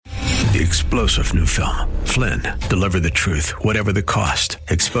The explosive new film, Flynn, deliver the truth, whatever the cost.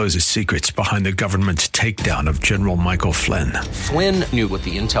 Exposes secrets behind the government's takedown of General Michael Flynn. Flynn knew what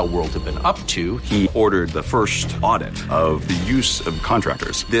the intel world had been up to. He ordered the first audit of the use of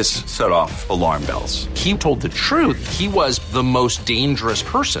contractors. This set off alarm bells. He told the truth. He was the most dangerous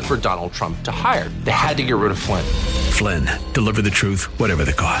person for Donald Trump to hire. They had to get rid of Flynn. Flynn, deliver the truth, whatever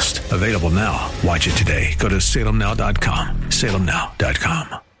the cost. Available now. Watch it today. Go to salemnow.com.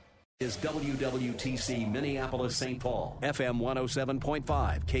 salemnow.com. Is WWTC Minneapolis St. Paul, FM 107.5,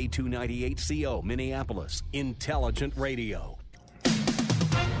 K298CO Minneapolis, Intelligent Radio. With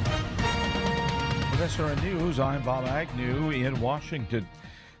SRN News, I'm Bob Agnew in Washington.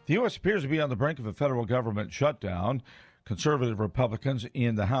 The U.S. appears to be on the brink of a federal government shutdown. Conservative Republicans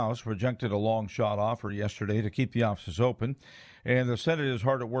in the House rejected a long-shot offer yesterday to keep the offices open. And the Senate is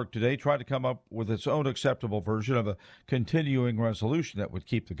hard at work today, trying to come up with its own acceptable version of a continuing resolution that would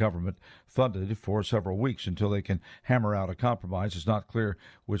keep the government funded for several weeks until they can hammer out a compromise. It's not clear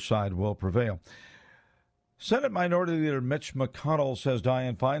which side will prevail. Senate Minority Leader Mitch McConnell says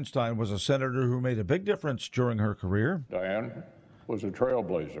Dianne Feinstein was a senator who made a big difference during her career. Dianne was a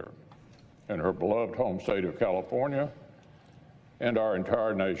trailblazer in her beloved home state of California, and our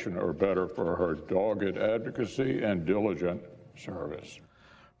entire nation are better for her dogged advocacy and diligent service.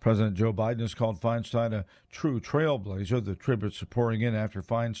 President Joe Biden has called Feinstein a true trailblazer. The tributes are pouring in after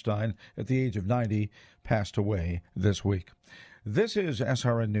Feinstein, at the age of 90, passed away this week. This is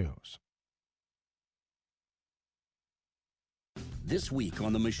SRN News. This week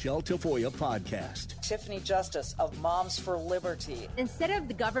on the Michelle Tafoya podcast. Tiffany Justice of Moms for Liberty. Instead of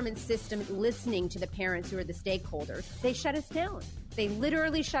the government system listening to the parents who are the stakeholders, they shut us down. They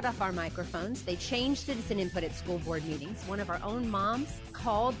literally shut off our microphones. They changed citizen input at school board meetings. One of our own moms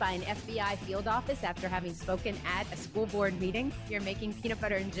called by an FBI field office after having spoken at a school board meeting. You're making peanut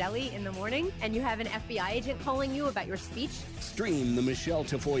butter and jelly in the morning, and you have an FBI agent calling you about your speech. Stream the Michelle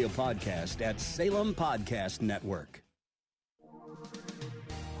Tafoya podcast at Salem Podcast Network.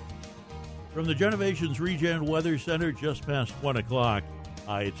 From the Genovations Regen Weather Center, just past 1 o'clock.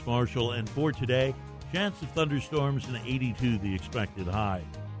 Hi, it's Marshall, and for today, chance of thunderstorms and 82 the expected high.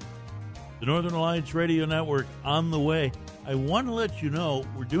 The Northern Alliance Radio Network on the way. I want to let you know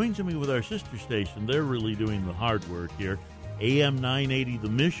we're doing something with our sister station. They're really doing the hard work here. AM 980 The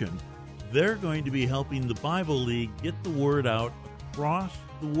Mission. They're going to be helping the Bible League get the word out across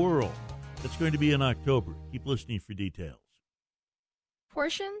the world. That's going to be in October. Keep listening for details.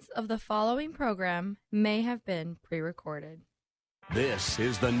 Portions of the following program may have been pre-recorded. This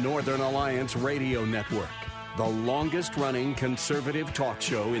is the Northern Alliance Radio Network, the longest-running conservative talk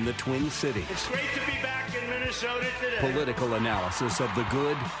show in the Twin Cities. It's great to be back in Minnesota today. Political analysis of the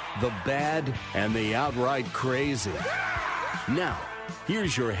good, the bad, and the outright crazy. Now,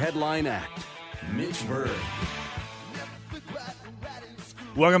 here's your headline act, Mitch Berg.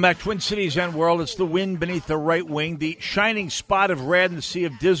 Welcome back, Twin Cities and world. It's the wind beneath the right wing, the shining spot of red in the sea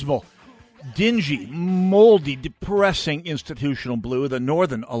of dismal, dingy, moldy, depressing institutional blue, the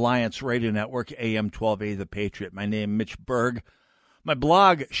Northern Alliance Radio Network, AM 1280 The Patriot. My name, Mitch Berg. My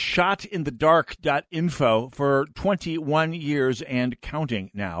blog, shotinthedark.info, for 21 years and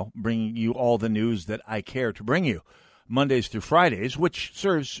counting now, bringing you all the news that I care to bring you, Mondays through Fridays, which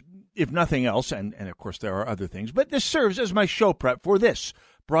serves, if nothing else, and of course there are other things, but this serves as my show prep for this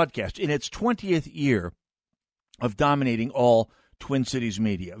broadcast in its 20th year of dominating all Twin Cities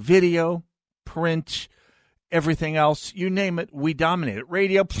media. Video, print, everything else, you name it, we dominate it.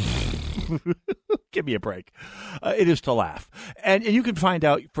 Radio, give me a break. It is to laugh. And you can find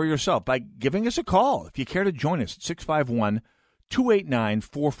out for yourself by giving us a call if you care to join us at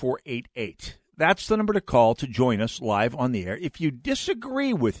 651-289-4488. That's the number to call to join us live on the air. If you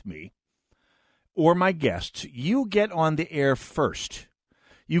disagree with me or my guests, you get on the air first.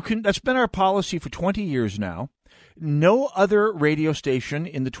 That's been our policy for 20 years now. No other radio station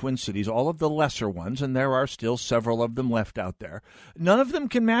in the Twin Cities, all of the lesser ones, and there are still several of them left out there, none of them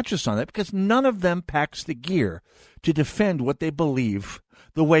can match us on that because none of them packs the gear to defend what they believe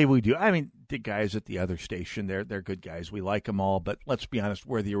the way we do. I mean, the guys at the other station, they're good guys. We like them all, but let's be honest,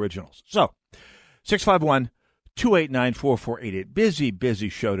 we're the originals. So, 651-289-4488. Busy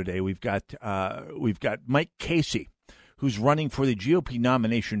show today. We've got Mike Casey, who's running for the GOP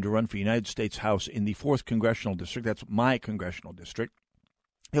nomination to run for United States House in the 4th Congressional District. That's my congressional district.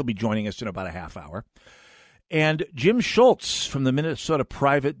 He'll be joining us in about a half hour. And Jim Schultz from the Minnesota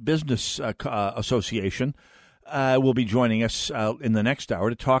Private Business Association will be joining us in the next hour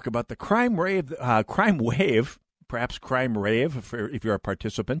to talk about the crime wave perhaps crime rave, if you're a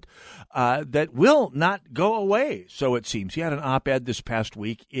participant, that will not go away, so it seems. He had an op-ed this past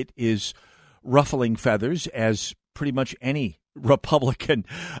week. It is ruffling feathers, as pretty much any Republican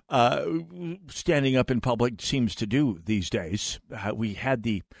standing up in public seems to do these days. We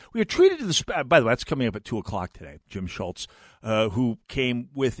were treated to this. By the way, that's coming up at 2:00 today. Jim Schultz, who came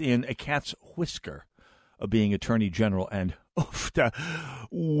within a cat's whisker of being Attorney General, and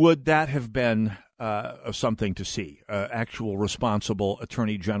would that have been something to see? Actual responsible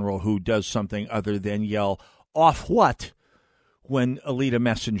Attorney General who does something other than yell "off what" when Alita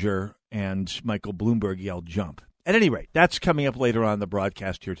Messenger and Michael Bloomberg yelled "jump." At any rate, that's coming up later on in the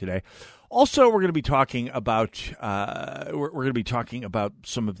broadcast here today. Also, we're going to be talking about we're going to be talking about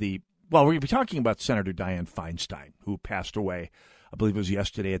we're going to be talking about Senator Dianne Feinstein, who passed away, I believe it was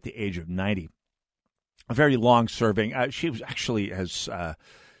yesterday, at the age of 90. A very long-serving. She was actually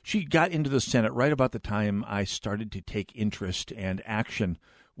she got into the Senate right about the time I started to take interest and action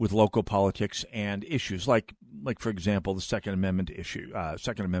with local politics and issues like for example, the Second Amendment issue,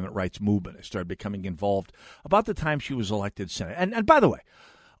 Second Amendment rights movement. I started becoming involved about the time she was elected Senate. And by the way,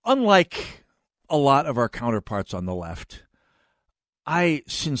 unlike a lot of our counterparts on the left, I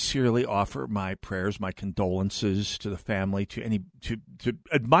sincerely offer my prayers, my condolences to the family, to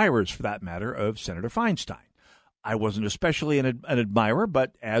admirers, for that matter, of Senator Feinstein. I wasn't especially an admirer,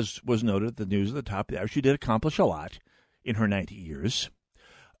 but as was noted at the news at the top of the hour, she did accomplish a lot in her 90 years.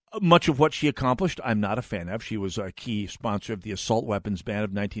 Much of what she accomplished, I'm not a fan of. She was a key sponsor of the assault weapons ban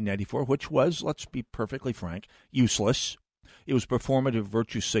of 1994, which was, let's be perfectly frank, useless. It was performative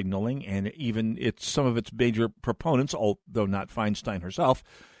virtue signaling, and even some of its major proponents, although not Feinstein herself,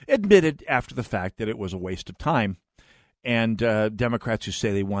 admitted after the fact that it was a waste of time. And Democrats who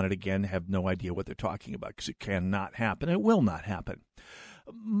say they want it again have no idea what they're talking about, because it cannot happen. It will not happen.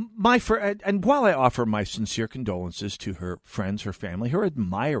 And while I offer my sincere condolences to her friends, her family, her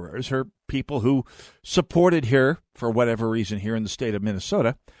admirers, her people who supported her for whatever reason here in the state of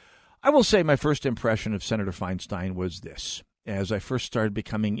Minnesota, I will say my first impression of Senator Feinstein was this. As I first started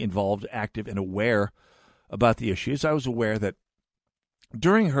becoming involved, active, and aware about the issues, I was aware that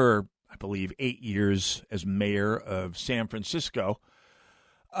during her, I believe, 8 years as mayor of San Francisco,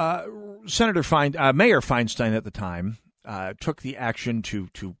 Mayor Feinstein at the time took the action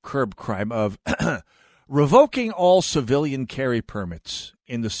to curb crime of revoking all civilian carry permits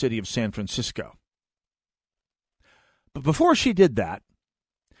in the city of San Francisco. But before she did that,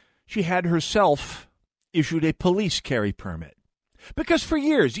 she had herself issued a police carry permit. Because for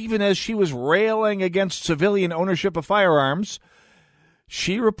years, even as she was railing against civilian ownership of firearms,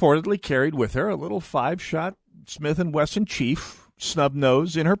 she reportedly carried with her a little 5-shot Smith & Wesson Chief snub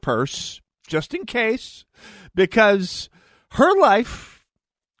nose in her purse, just in case, because her life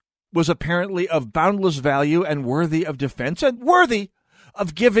was apparently of boundless value and worthy of defense and worthy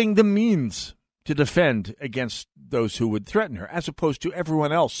of giving the means to defend against those who would threaten her, as opposed to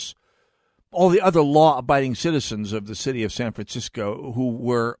everyone else, all the other law-abiding citizens of the city of San Francisco who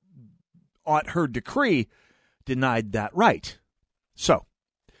were, at her decree, denied that right. So,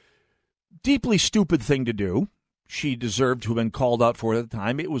 deeply stupid thing to do. She deserved to have been called out for it at the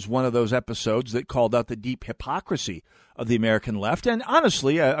time. It was one of those episodes that called out the deep hypocrisy of the American left, and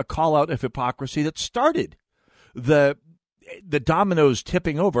honestly, a call-out of hypocrisy that started the dominoes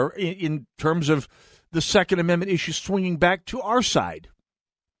tipping over in terms of the Second Amendment issue swinging back to our side.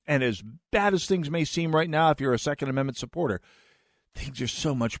 And as bad as things may seem right now, if you're a Second Amendment supporter, things are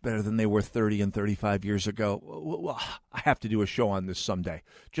so much better than they were 30 and 35 years ago. I have to do a show on this someday,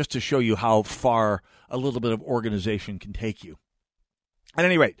 just to show you how far a little bit of organization can take you. At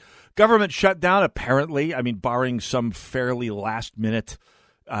any rate, government shutdown, apparently, barring some fairly last-minute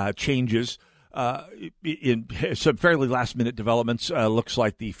changes, in some fairly last-minute developments, looks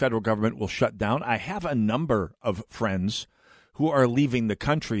like the federal government will shut down. I have a number of friends who are leaving the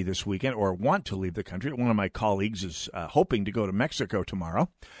country this weekend or want to leave the country. One of my colleagues is hoping to go to Mexico tomorrow.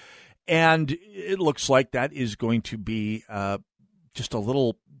 And it looks like that is going to be just a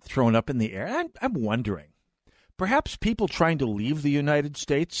little thrown up in the air. I'm wondering, perhaps people trying to leave the United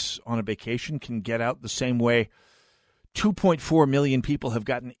States on a vacation can get out the same way 2.4 million people have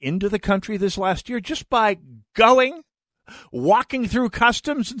gotten into the country this last year just by walking through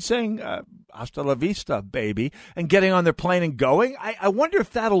customs and saying, hasta la vista, baby, and getting on their plane and going. I wonder if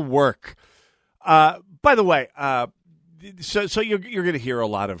that'll work. By the way, so you're going to hear a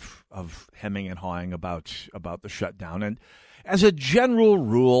lot of hemming and hawing about the shutdown. And as a general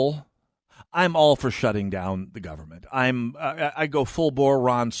rule, I'm all for shutting down the government. I go full bore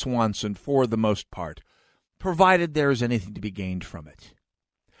Ron Swanson for the most part, provided there is anything to be gained from it.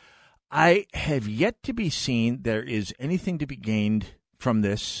 I have yet to be seen there is anything to be gained from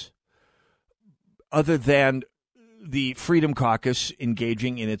this other than the Freedom Caucus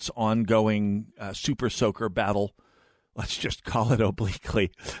engaging in its ongoing super soaker battle. Let's just call it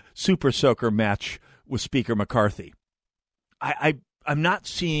obliquely super soaker match with Speaker McCarthy. I'm not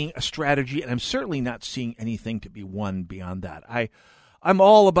seeing a strategy, and I'm certainly not seeing anything to be won beyond that. I'm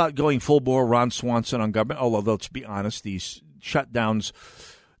all about going full bore Ron Swanson on government, although let's be honest, these shutdowns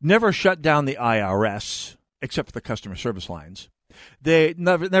never shut down the IRS, except for the customer service lines. They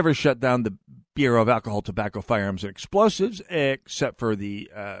never shut down the Bureau of Alcohol, Tobacco, Firearms, and Explosives, except for the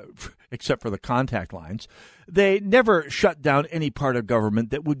contact lines. They never shut down any part of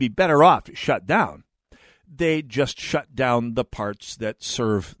government that would be better off shut down. They just shut down the parts that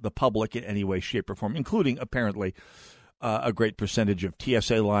serve the public in any way, shape, or form, including, apparently, a great percentage of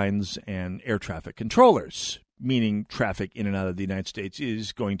TSA lines and air traffic controllers, meaning traffic in and out of the United States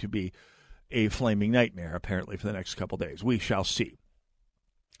is going to be a flaming nightmare, apparently, for the next couple of days. We shall see.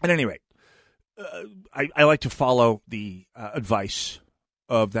 At any rate, I like to follow the advice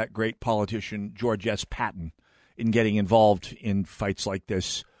of that great politician, George S. Patton, in getting involved in fights like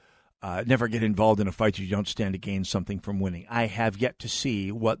this. Never get involved in a fight you don't stand to gain something from winning. I have yet to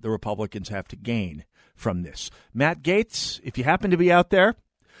see what the Republicans have to gain from this. Matt Gaetz, if you happen to be out there,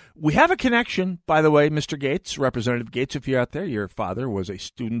 we have a connection, by the way, Mr. Gaetz, Representative Gaetz, if you're out there. Your father was a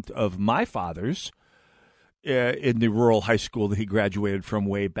student of my father's in the rural high school that he graduated from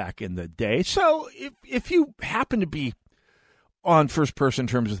way back in the day. So if you happen to be on first-person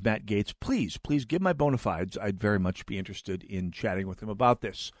terms with Matt Gaetz, please give my bona fides. I'd very much be interested in chatting with him about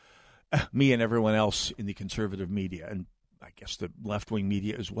this. Me and everyone else in the conservative media, and I guess the left-wing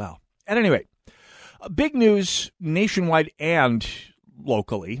media as well. At any rate, big news nationwide and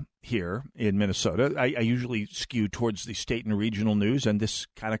locally here in Minnesota. I usually skew towards the state and regional news, and this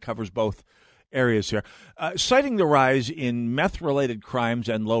kind of covers both areas here. Citing the rise in meth-related crimes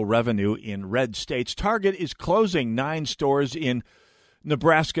and low revenue in red states, Target is closing 9 stores in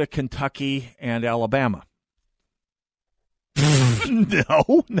Nebraska, Kentucky, and Alabama.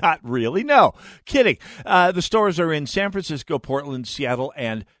 No, not really. No, kidding. The stores are in San Francisco, Portland, Seattle,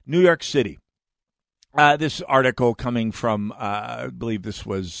 and New York City. This article coming from, I believe this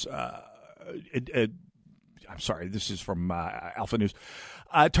was, this is from Alpha News.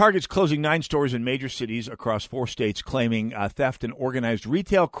 Target's closing 9 stores in major cities across 4 states, claiming theft and organized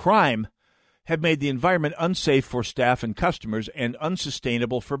retail crime have made the environment unsafe for staff and customers and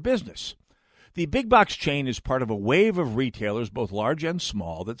unsustainable for business. The big box chain is part of a wave of retailers, both large and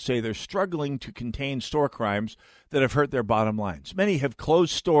small, that say they're struggling to contain store crimes that have hurt their bottom lines. Many have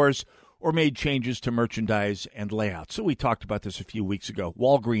closed stores or made changes to merchandise and layouts. So we talked about this a few weeks ago.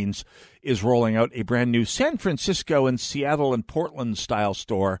 Walgreens is rolling out a brand new San Francisco and Seattle and Portland style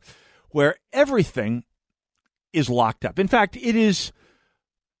store where everything is locked up. In fact, it is,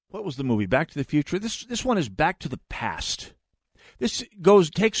 what was the movie? Back to the Future? This one is Back to the Past. This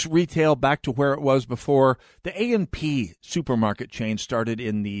takes retail back to where it was before the A&P supermarket chain started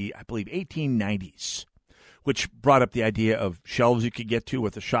in the, I believe, 1890s, which brought up the idea of shelves you could get to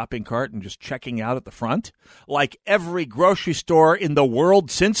with a shopping cart and just checking out at the front, like every grocery store in the world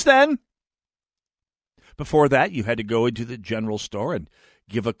since then. Before that, you had to go into the general store and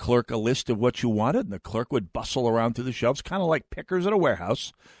give a clerk a list of what you wanted, and the clerk would bustle around through the shelves, kind of like pickers at a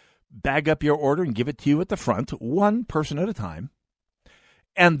warehouse, bag up your order and give it to you at the front, one person at a time.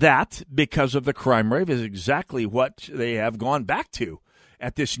 And that, because of the crime wave, is exactly what they have gone back to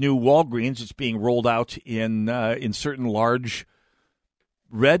at this new Walgreens. It's being rolled out in certain large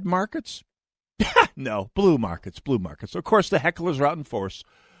red markets. No, blue markets. Of course, the hecklers are out in force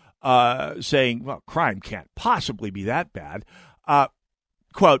saying, well, crime can't possibly be that bad.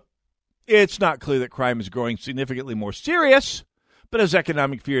 Quote, it's not clear that crime is growing significantly more serious, but as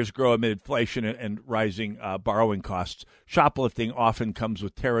economic fears grow amid inflation and rising borrowing costs, shoplifting often comes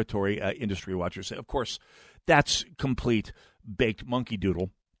with territory, industry watchers say. Of course, that's complete baked monkey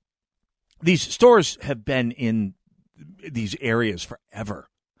doodle. These stores have been in these areas forever.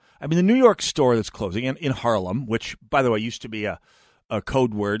 I mean, the New York store that's closing in Harlem, which, by the way, used to be a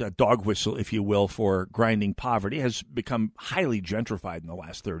code word, a dog whistle, if you will, for grinding poverty, has become highly gentrified in the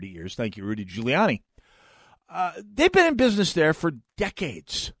last 30 years. Thank you, Rudy Giuliani. They've been in business there for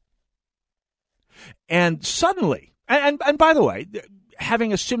decades. And suddenly, and by the way,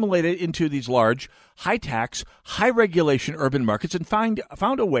 having assimilated into these large, high-tax, high-regulation urban markets and found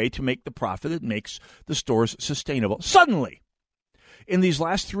a way to make the profit that makes the stores sustainable. Suddenly, in these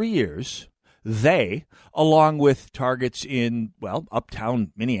last 3 years, they, along with targets in, well,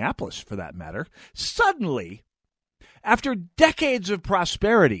 uptown Minneapolis, for that matter, suddenly, after decades of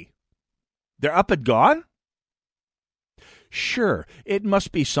prosperity, They're up and gone? Sure, it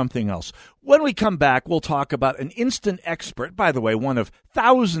must be something else. When we come back, we'll talk about an instant expert, by the way, one of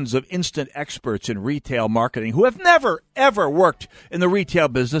thousands of instant experts in retail marketing who have never, ever worked in the retail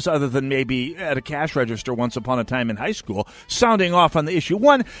business other than maybe at a cash register once upon a time in high school, sounding off on the issue,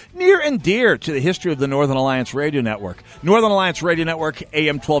 one near and dear to the history of the Northern Alliance Radio Network. Northern Alliance Radio Network,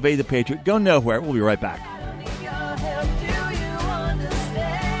 AM 1280 The Patriot. Go nowhere. We'll be right back.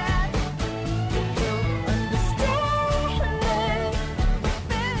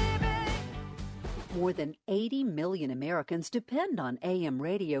 More than 80 million Americans depend on AM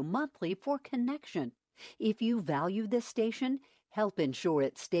radio monthly for connection. If you value this station, help ensure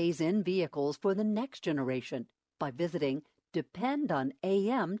it stays in vehicles for the next generation by visiting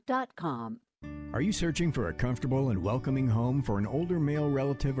dependonam.com. Are you searching for a comfortable and welcoming home for an older male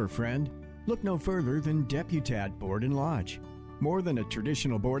relative or friend? Look no further than Deputat Board and Lodge. More than a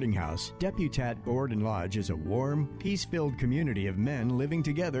traditional boarding house, Deputat Board and Lodge is a warm, peace-filled community of men living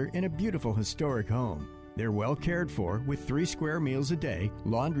together in a beautiful historic home. They're well cared for with 3 square meals a day,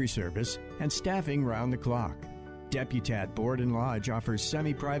 laundry service, and staffing round the clock. Deputat Board and Lodge offers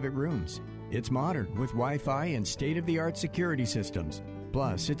semi-private rooms. It's modern with Wi-Fi and state-of-the-art security systems.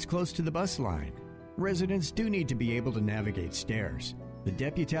 Plus, it's close to the bus line. Residents do need to be able to navigate stairs. The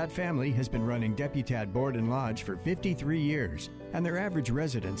Deputat family has been running Deputat Board and Lodge for 53 years, and their average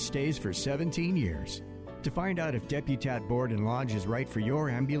resident stays for 17 years. To find out if Deputat Board and Lodge is right for your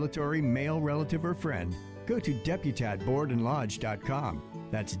ambulatory male relative or friend, go to DeputatBoardandLodge.com.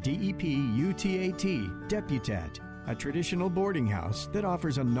 That's D-E-P-U-T-A-T, Deputat, a traditional boarding house that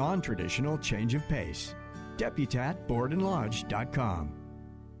offers a non-traditional change of pace. DeputatBoardandLodge.com.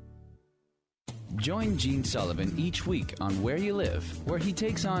 Join Gene Sullivan each week on Where You Live, where he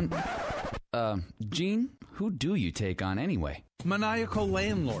takes on... Gene, who do you take on anyway? Maniacal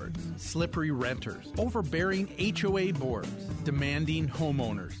landlords, slippery renters, overbearing HOA boards, demanding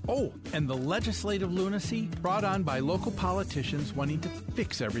homeowners. Oh, and the legislative lunacy brought on by local politicians wanting to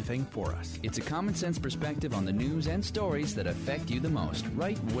fix everything for us. It's a common-sense perspective on the news and stories that affect you the most,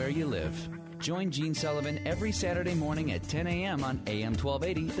 right where you live. Join Gene Sullivan every Saturday morning at 10 a.m. on AM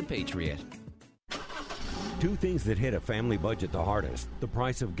 1280, The Patriot. 2 things that hit a family budget the hardest: the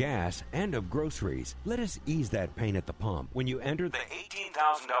price of gas and of groceries. Let us ease that pain at the pump when you enter the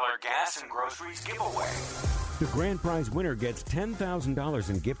 $18,000 gas and groceries giveaway. The grand prize winner gets $10,000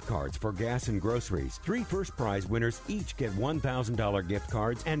 in gift cards for gas and groceries. 3 first prize winners each get $1,000 gift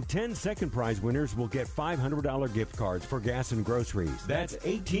cards, and 10 second prize winners will get $500 gift cards for gas and groceries. That's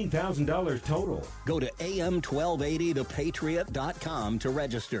 $18,000 total. Go to am1280thepatriot.com to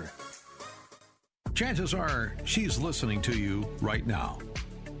register. Chances are she's listening to you right now.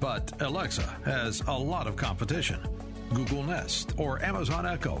 But Alexa has a lot of competition. Google Nest or Amazon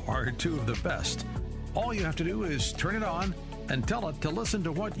Echo are 2 of the best. All you have to do is turn it on and tell it to listen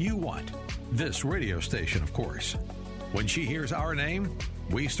to what you want. This radio station, of course. When she hears our name,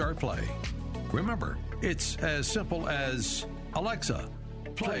 we start playing. Remember, it's as simple as, Alexa,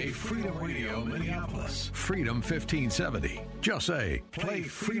 play Freedom Radio Minneapolis. Freedom 1570. Just say, play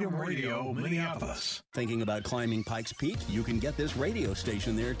Freedom Radio Minneapolis. Thinking about climbing Pikes Peak? You can get this radio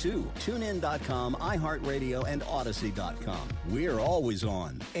station there too. TuneIn.com, iHeartRadio, and Odyssey.com. We're always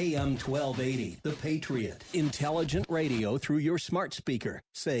on. AM 1280, The Patriot. Intelligent radio through your smart speaker.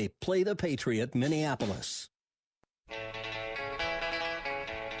 Say, play The Patriot Minneapolis.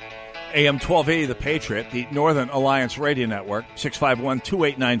 AM 1280, The Patriot, the Northern Alliance Radio Network,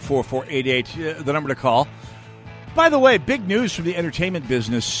 651-289-4488, the number to call. By the way, big news from the entertainment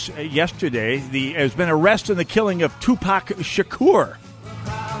business yesterday. There's been arrest in the killing of Tupac Shakur,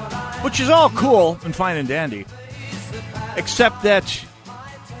 which is all cool and fine and dandy, except that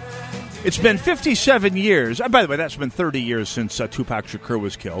it's been 57 years. By the way, that's been 30 years since Tupac Shakur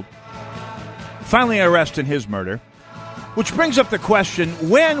was killed. Finally, an arrest in his murder. Which brings up the question,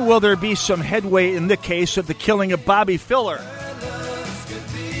 when will there be some headway in the case of the killing of Bobby Fuller?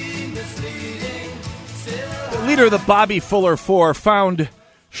 The leader of the Bobby Fuller Four found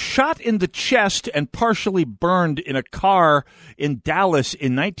shot in the chest and partially burned in a car in Dallas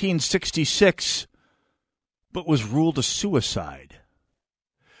in 1966, but was ruled a suicide.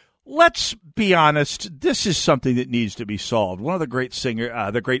 Let's be honest, this is something that needs to be solved. One of the great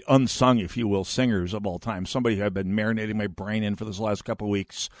the great unsung, if you will, singers of all time, somebody who I've been marinating my brain in for this last couple of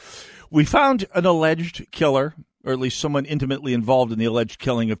weeks. We found an alleged killer, or at least someone intimately involved in the alleged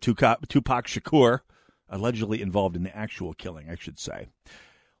killing of Tupac Shakur, allegedly involved in the actual killing, I should say.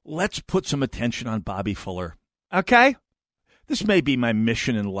 Let's put some attention on Bobby Fuller, okay? This may be my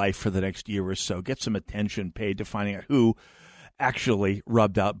mission in life for the next year or so. Get some attention paid to finding out who actually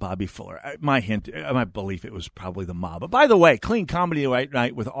rubbed out Bobby Fuller. My belief, it was probably the mob. But by the way, Clean Comedy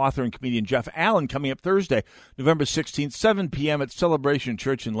Night with author and comedian Jeff Allen coming up Thursday, November 16th, 7 p.m. at Celebration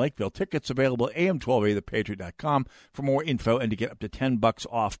Church in Lakeville. Tickets available at am1280thepatriot.com for more info and to get up to $10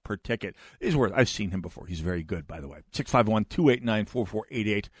 off per ticket. It's worth. I've seen him before. He's very good, by the way.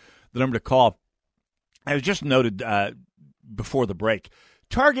 651-289-4488, the number to call. I was just noted before the break,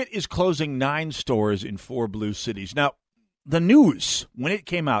 Target is closing 9 stores in 4 blue cities. Now, the news, when it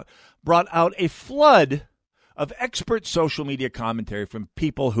came out, brought out a flood of expert social media commentary from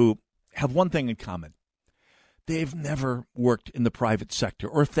people who have one thing in common. They've never worked in the private sector,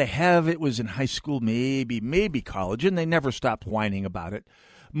 or if they have, it was in high school, maybe college, and they never stopped whining about it.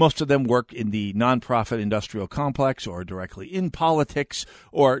 Most of them work in the nonprofit industrial complex or directly in politics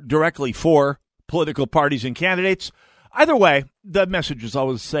or directly for political parties and candidates. Either way, the message is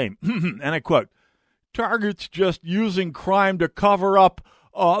always the same. And I quote, Target's just using crime to cover up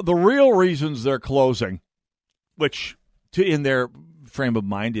the real reasons they're closing, which in their frame of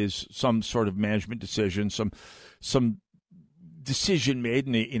mind is some sort of management decision, some decision made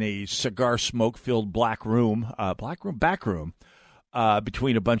in a cigar smoke-filled back room,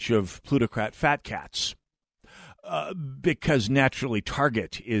 between a bunch of plutocrat fat cats. Because naturally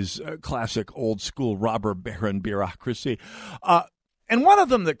Target is a classic old-school robber baron bureaucracy. And one of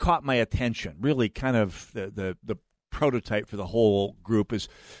them that caught my attention, really kind of the prototype for the whole group, is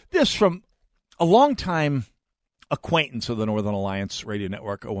this from a longtime acquaintance of the Northern Alliance Radio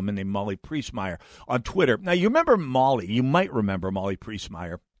Network, a woman named Molly Priestmeyer on Twitter. Now, you remember Molly. You might remember Molly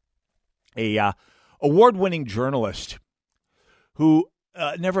Priestmeyer, a award-winning journalist who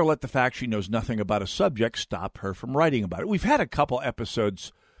never let the fact she knows nothing about a subject stop her from writing about it. We've had a couple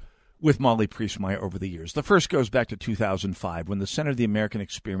episodes with Molly Priestmeyer over the years. The first goes back to 2005 when the Center of the American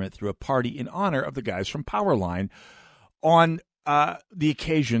Experiment threw a party in honor of the guys from Powerline on the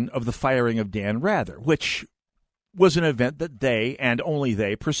occasion of the firing of Dan Rather, which was an event that they, and only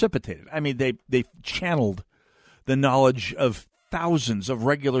they, precipitated. I mean, they channeled the knowledge of thousands of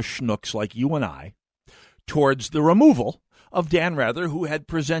regular schnooks like you and I towards the removal of Dan Rather, who had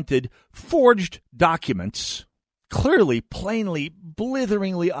presented forged documents, clearly, plainly,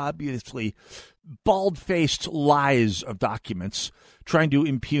 blitheringly, obviously, bald-faced lies of documents trying to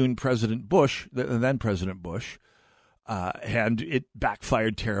impugn President Bush, then President Bush, and it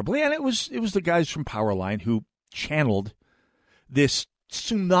backfired terribly. And it was the guys from Powerline who channeled this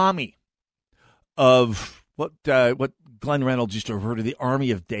tsunami of what Glenn Reynolds used to refer to the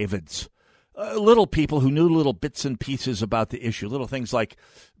Army of Davids. Little people who knew little bits and pieces about the issue, little things like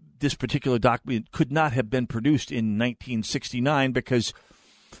this particular document could not have been produced in 1969 because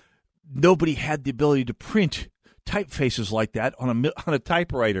nobody had the ability to print typefaces like that on a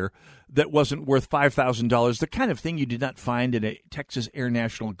typewriter that wasn't worth $5,000, the kind of thing you did not find in a Texas Air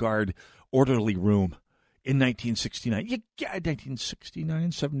National Guard orderly room in 1969.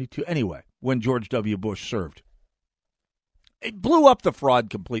 1969, 72. Anyway, when George W. Bush served. It blew up the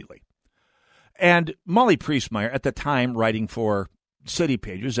fraud completely. And Molly Priestmeyer, at the time writing for City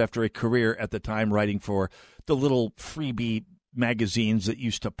Pages, after a career at the time writing for the little freebie magazines that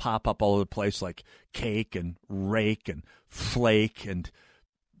used to pop up all over the place, like Cake and Rake and Flake and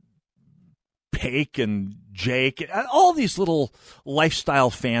Pake and Jake, all these little lifestyle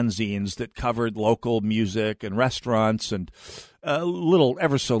fanzines that covered local music and restaurants and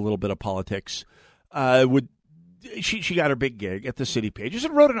ever so little bit of politics, She got her big gig at the City Pages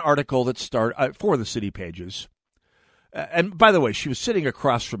and wrote an article that started for the City Pages. And by the way, she was sitting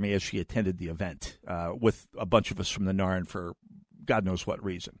across from me as she attended the event with a bunch of us from the NARN for God knows what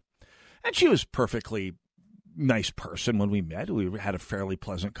reason. And she was a perfectly nice person when we met. We had a fairly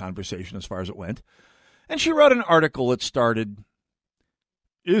pleasant conversation as far as it went. And she wrote an article that started,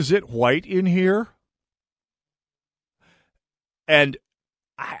 "Is it white in here?" And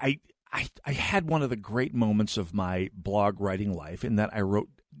I had one of the great moments of my blog writing life in that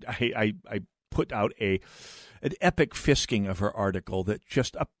I put out an epic fisking of her article that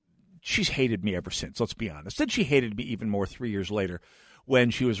just she's hated me ever since, let's be honest. And she hated me even more 3 years later when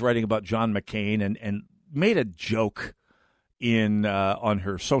she was writing about John McCain and made a joke on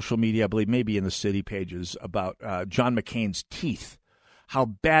her social media, I believe maybe in the City Pages, about John McCain's teeth, how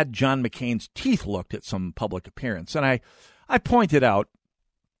bad John McCain's teeth looked at some public appearance. And I pointed out,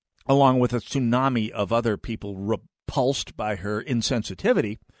 along with a tsunami of other people repulsed by her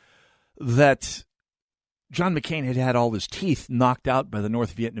insensitivity, that John McCain had had all his teeth knocked out by the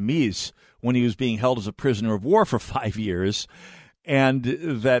North Vietnamese when he was being held as a prisoner of war for 5 years, and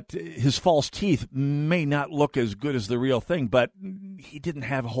that his false teeth may not look as good as the real thing, but he didn't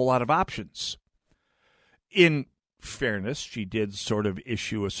have a whole lot of options. In fairness, she did sort of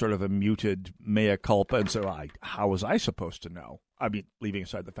issue a muted mea culpa, and so how was I supposed to know? I mean, leaving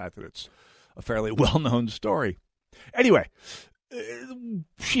aside the fact that it's a fairly well-known story. Anyway,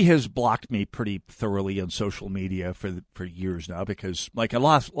 she has blocked me pretty thoroughly on social media for years now because, like a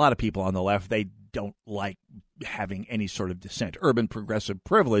lot of people on the left, they don't like having any sort of dissent. Urban progressive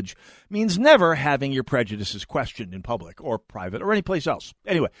privilege means never having your prejudices questioned in public or private or anyplace else.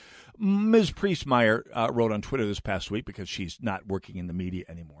 Anyway, Ms. Priestmeyer wrote on Twitter this past week because she's not working in the media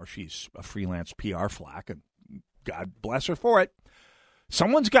anymore. She's a freelance PR flack, and God bless her for it.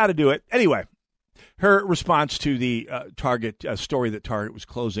 Someone's got to do it. Anyway, her response to the Target story that Target was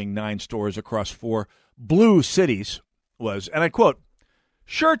closing 9 stores across 4 blue cities was, and I quote,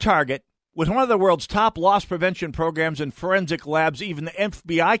 "Sure, Target, with one of the world's top loss prevention programs and forensic labs even the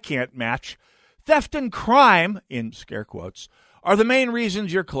FBI can't match, theft and crime, in scare quotes, are the main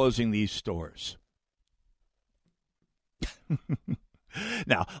reasons you're closing these stores."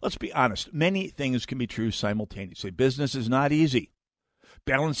 Now, let's be honest. Many things can be true simultaneously. Business is not easy.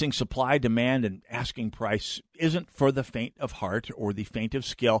 Balancing supply, demand, and asking price isn't for the faint of heart or the faint of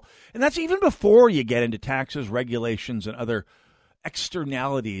skill. And that's even before you get into taxes, regulations, and other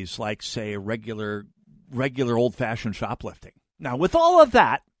externalities like, say, regular old-fashioned shoplifting. Now, with all of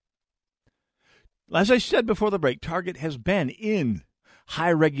that, as I said before the break, Target has been in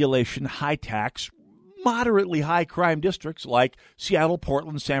high regulation, high tax, moderately high crime districts like Seattle,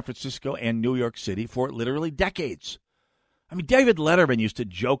 Portland, San Francisco, and New York City for literally decades. I mean, David Letterman used to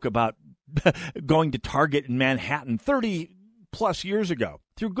joke about going to Target in Manhattan 30-plus years ago,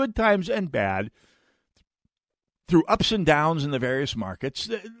 through good times and bad, through ups and downs in the various markets.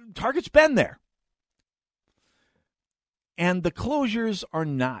 Target's been there. And the closures are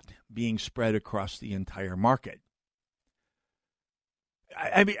not being spread across the entire market.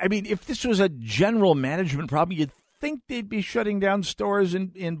 I mean, if this was a general management problem, you'd think they'd be shutting down stores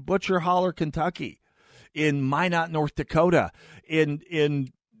in Butcher Holler, Kentucky, in Minot, North Dakota, in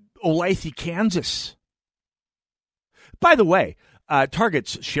Olathe, Kansas. By the way,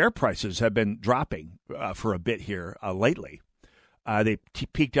 Target's share prices have been dropping for a bit here lately. They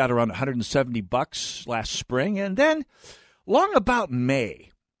peaked out around $170 last spring, and then long about May,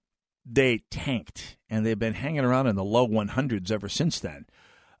 they tanked, and they've been hanging around in the low 100s ever since then.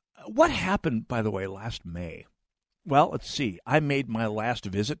 What happened, by the way, last May? Well, let's see. I made my last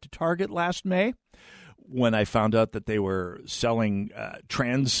visit to Target last May when I found out that they were selling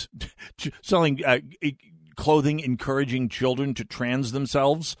clothing encouraging children to trans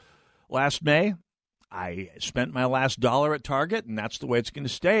themselves last May. I spent my last dollar at Target, and that's the way it's going to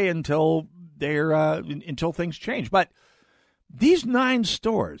stay until things change. But these 9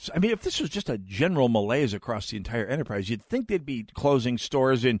 stores, I mean, if this was just a general malaise across the entire enterprise, you'd think they'd be closing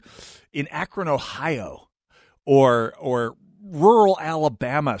stores in Akron, Ohio, or rural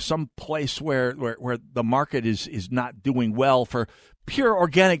Alabama, some place where the market is not doing well for pure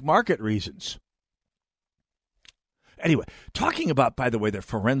organic market reasons. Anyway, talking about, by the way, their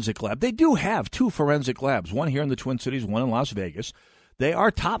forensic lab, they do have 2 forensic labs, one here in the Twin Cities, one in Las Vegas. They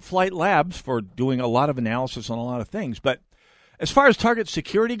are top-flight labs for doing a lot of analysis on a lot of things. But as far as Target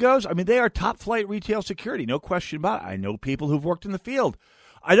security goes, I mean, they are top-flight retail security, no question about it. I know people who've worked in the field.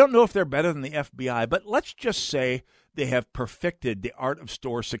 I don't know if they're better than the FBI, but let's just say they have perfected the art of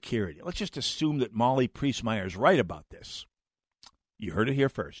store security. Let's just assume that Molly Priestmeyer is right about this. You heard it here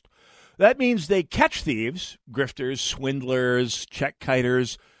first. That means they catch thieves, grifters, swindlers,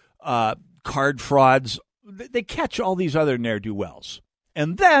 check-kiters, card frauds. They catch all these other ne'er-do-wells.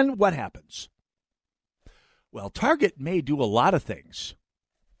 And then what happens? Well, Target may do a lot of things.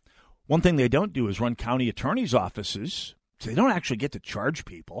 One thing they don't do is run county attorneys' offices. So they don't actually get to charge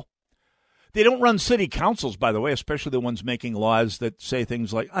people. They don't run city councils, by the way, especially the ones making laws that say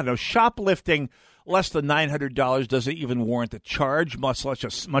things like, I don't know, shoplifting less than $900 doesn't even warrant a charge, much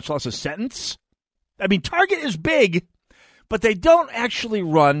less a sentence. I mean, Target is big, but they don't actually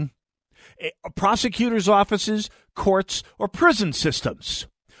run prosecutors' offices, courts, or prison systems.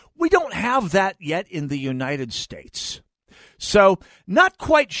 We don't have that yet in the United States. So, not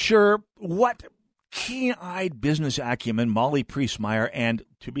quite sure what keen-eyed business acumen Molly Priestmeyer and,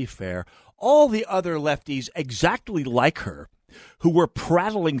 to be fair, all the other lefties exactly like her who were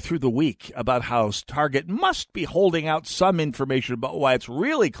prattling through the week about how Target must be holding out some information about why it's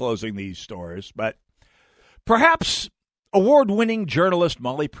really closing these stores. But perhaps award-winning journalist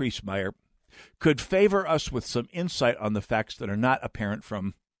Molly Priestmeyer could favor us with some insight on the facts that are not apparent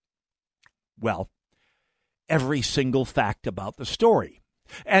from, well, every single fact about the story.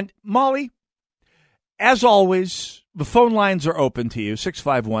 And Molly, As always, the phone lines are open to you,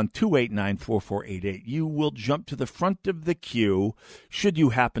 651-289-4488. You will jump to the front of the queue should you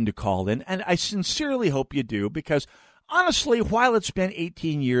happen to call in, and I sincerely hope you do, because honestly, while it's been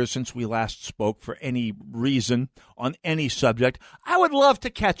 18 years since we last spoke for any reason on any subject, I would love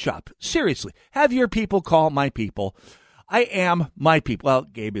to catch up. Seriously, have your people call my people. I am my people. Well,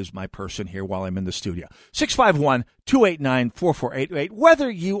 Gabe is my person here while I'm in the studio. 651-289-4488,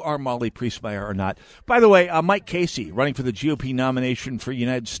 whether you are Molly Priestmeyer or not. By the way, Mike Casey, running for the GOP nomination for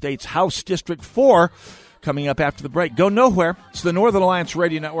United States House District 4, coming up after the break. Go nowhere. It's the Northern Alliance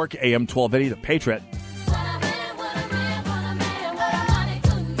Radio Network, AM 1280, The Patriot.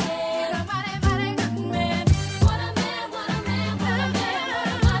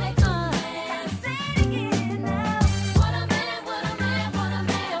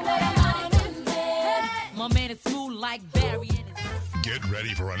 Get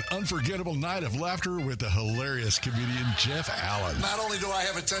ready for an unforgettable night of laughter with the hilarious comedian Jeff Allen. Not only do I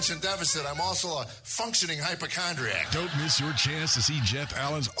have attention deficit, I'm also a functioning hypochondriac. Don't miss your chance to see Jeff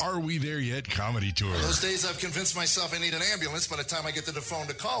Allen's Are We There Yet comedy tour. Those days I've convinced myself I need an ambulance. By the time I get to the phone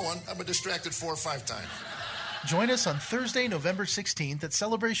to call one, I've been distracted 4 or 5 times. Join us on Thursday, November 16th at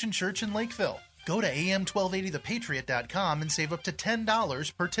Celebration Church in Lakeville. Go to am1280thepatriot.com and save up to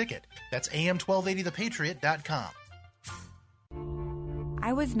 $10 per ticket. That's am1280thepatriot.com.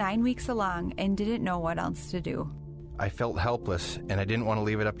 I was 9 weeks along and didn't know what else to do. I felt helpless, and I didn't want to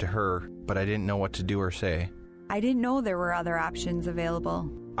leave it up to her, but I didn't know what to do or say. I didn't know there were other options available.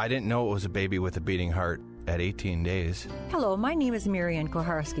 I didn't know it was a baby with a beating heart at 18 days. Hello, my name is Marianne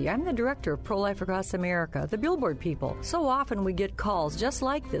Koharski. I'm the director of Pro-Life Across America, the Billboard people. So often we get calls just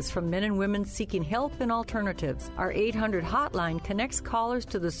like this from men and women seeking help and alternatives. Our 800 hotline connects callers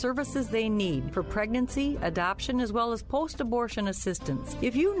to the services they need for pregnancy, adoption, as well as post-abortion assistance.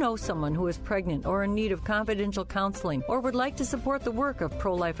 If you know someone who is pregnant or in need of confidential counseling or would like to support the work of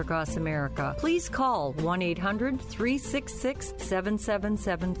Pro-Life Across America, please call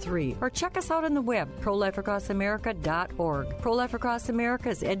 1-800-366-7773 or check us out on the web, ProLifeAcrossAmerica.org. Pro-Life Across America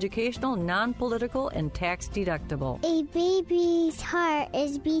is educational, non-political, and tax-deductible. A baby's heart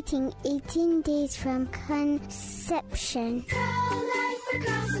is beating 18 days from conception. Pro-Life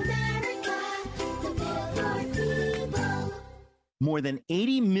Across America, the Billboard people. More than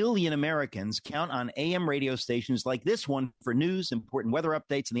 80 million Americans count on AM radio stations like this one for news, important weather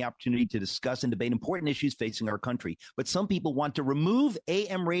updates, and the opportunity to discuss and debate important issues facing our country. But some people want to remove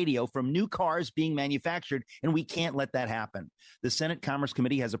AM radio from new cars being manufactured, and we can't let that happen. The Senate Commerce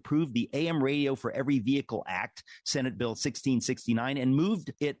Committee has approved the AM Radio for Every Vehicle Act, Senate Bill 1669, and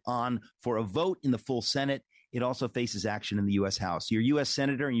moved it on for a vote in the full Senate. It also faces action in the U.S. House. Your U.S.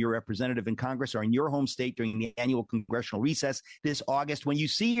 Senator and your representative in Congress are in your home state during the annual congressional recess this August. When you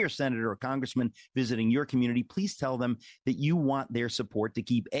see your senator or congressman visiting your community, please tell them that you want their support to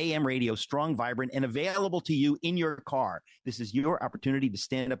keep AM radio strong, vibrant, and available to you in your car. This is your opportunity to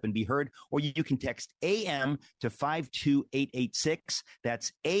stand up and be heard, or you can text AM to 52886.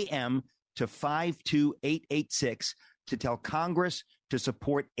 That's AM to 52886 to tell Congress to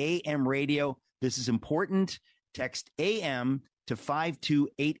support AM radio. This is important. Text AM to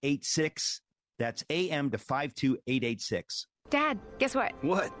 52886. That's AM to 52886. Dad, guess what?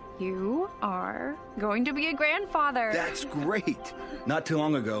 What? You are going to be a grandfather. That's great. Not too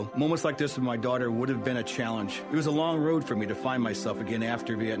long ago, moments like this with my daughter would have been a challenge. It was a long road for me to find myself again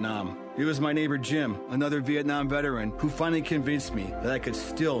after Vietnam. It was my neighbor Jim, another Vietnam veteran, who finally convinced me that I could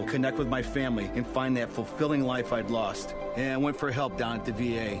still connect with my family and find that fulfilling life I'd lost. And I went for help down at the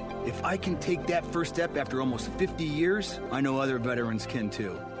VA. If I can take that first step after almost 50 years, I know other veterans can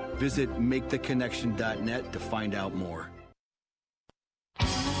too. Visit maketheconnection.net to find out more.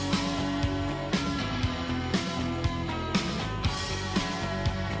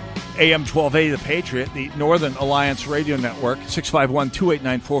 AM 1280, The Patriot, the Northern Alliance Radio Network,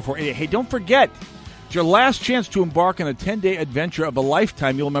 651-289-4488. Hey, don't forget, it's your last chance to embark on a 10-day adventure of a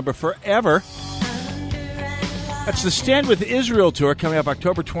lifetime you'll remember forever. That's the Stand With Israel tour coming up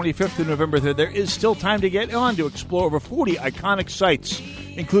October 25th to November 3rd. There is still time to get on to explore over 40 iconic sites,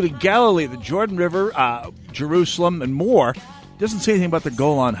 including Galilee, the Jordan River, Jerusalem, and more. Doesn't say anything about the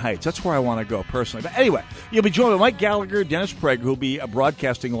Golan Heights. That's where I want to go personally. But anyway, you'll be joined by Mike Gallagher, Dennis Prager, who will be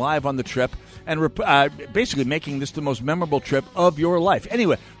broadcasting live on the trip and basically making this the most memorable trip of your life.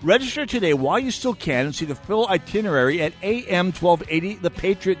 Anyway, register today while you still can and see the full itinerary at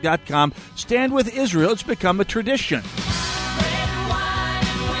am1280thepatriot.com. Stand With Israel. It's become a tradition.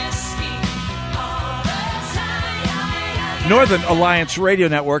 Northern Alliance Radio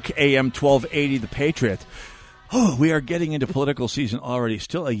Network, AM 1280, The Patriot. Oh, we are getting into political season already.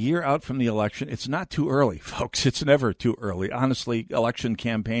 Still a year out from the election. It's not too early, folks. It's never too early. Honestly, election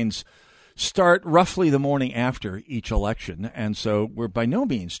campaigns start roughly the morning after each election, and so we're by no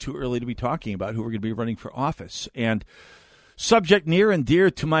means too early to be talking about who we're going to be running for office. And subject near and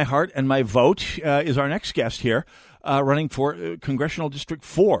dear to my heart and my vote is our next guest here, running for Congressional District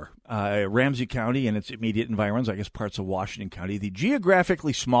 4, Ramsey County and its immediate environs, I guess parts of Washington County, the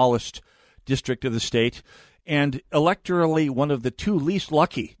geographically smallest district of the state, and electorally one of the two least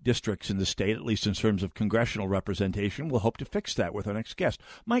lucky districts in the state, at least in terms of congressional representation. We'll hope to fix that with our next guest.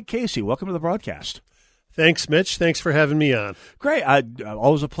 Mike Casey, welcome to the broadcast. Thanks, Mitch. Thanks for having me on. Great.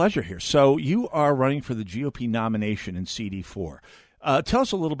 Always a pleasure here. So you are running for the GOP nomination in CD4. Tell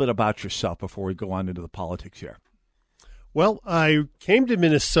us a little bit about yourself before we go on into the politics here. Well, I came to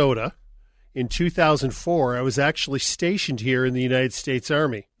Minnesota in 2004. I was actually stationed here in the United States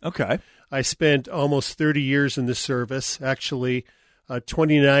Army. Okay. I spent almost 30 years in the service, actually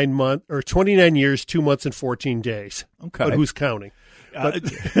 29 years, 2 months, and 14 days. Okay. But who's counting?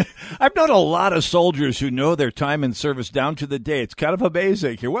 I've known a lot of soldiers who know their time in service down to the day. It's kind of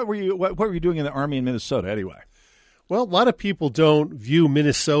amazing here. What were you doing in the Army in Minnesota anyway? Well, a lot of people don't view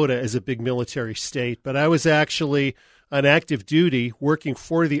Minnesota as a big military state, but I was actually on active duty working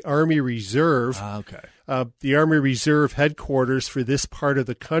for the Army Reserve. Okay. The Army Reserve headquarters for this part of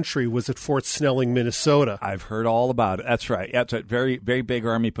the country was at Fort Snelling, Minnesota. I've heard all about it. That's right. Yeah, it's a very, very big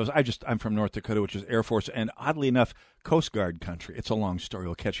Army post. I'm from North Dakota, which is Air Force, and oddly enough, Coast Guard country. It's a long story.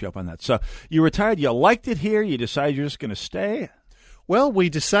 We'll catch you up on that. So you retired. You liked it here. You decided you're just going to stay? Well, we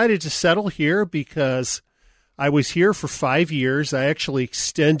decided to settle here because I was here for 5 years. I actually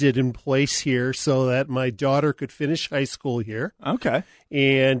extended in place here so that my daughter could finish high school here. Okay.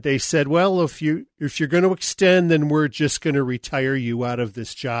 And they said, well, if you're going to extend, then we're just going to retire you out of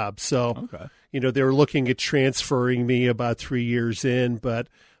this job. So, they were looking at transferring me about 3 years in, but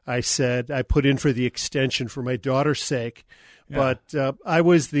I said I put in for the extension for my daughter's sake. Yeah. But I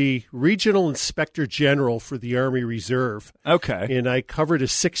was the regional inspector general for the Army Reserve. Okay. And I covered a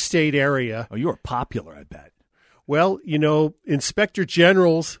 6-state area. Oh, you were popular, I bet. Well, inspector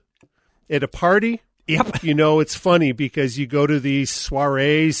generals at a party, yep. It's funny because you go to these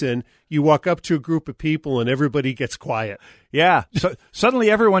soirees and you walk up to a group of people and everybody gets quiet. Yeah. So suddenly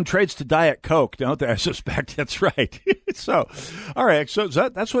everyone trades to Diet Coke, don't they? I suspect that's right. So, all right. So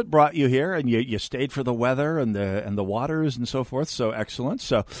that's what brought you here, and you stayed for the weather and the waters and so forth. So excellent.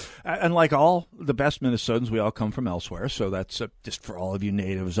 So, and like all the best Minnesotans, we all come from elsewhere. So that's just for all of you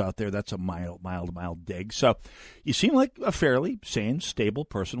natives out there. That's a mild dig. So, you seem like a fairly sane, stable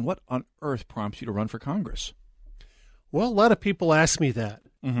person. What on earth prompts you to run for Congress? Well, a lot of people ask me that.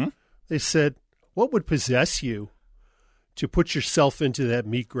 Mm-hmm. They said, "What would possess you to put yourself into that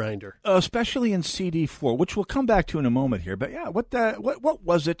meat grinder?" Especially in CD4, which we'll come back to in a moment here. But yeah, what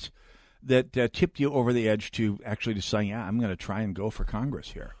was it that tipped you over the edge to actually deciding, I'm going to try and go for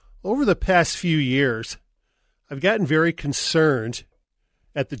Congress here? Over the past few years, I've gotten very concerned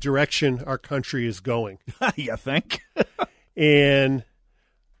at the direction our country is going. You think? And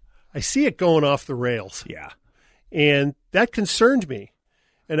I see it going off the rails. Yeah. And that concerned me.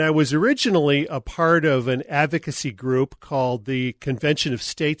 And I was originally a part of an advocacy group called the Convention of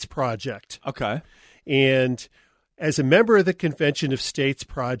States Project. Okay. And as a member of the Convention of States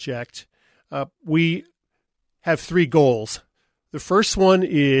Project, we have 3 goals. The first one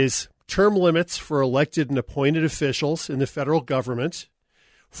is term limits for elected and appointed officials in the federal government,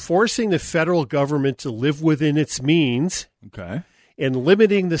 forcing the federal government to live within its means. Okay. And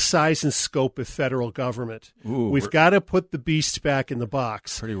limiting the size and scope of federal government. Ooh, we've got to put the beast back in the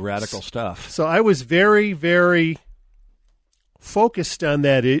box. Pretty radical stuff. So I was very, very focused on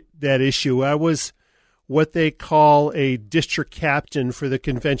that issue. I was what they call a district captain for the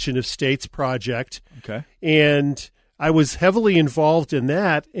Convention of States Project. Okay. And I was heavily involved in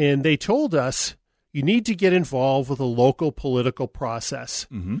that, and they told us, you need to get involved with a local political process.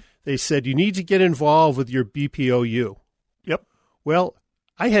 Mm-hmm. They said, you need to get involved with your BPOU. Yep. Well,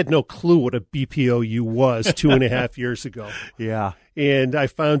 I had no clue what a BPOU was 2.5 years ago. Yeah. And I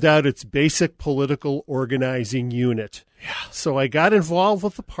found out it's Basic Political Organizing Unit. Yeah. So I got involved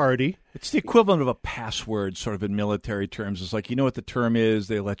with the party. It's the equivalent of a password sort of in military terms. It's like, you know what the term is,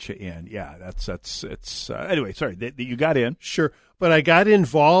 they let you in. Yeah, anyway, sorry, you got in. Sure. But I got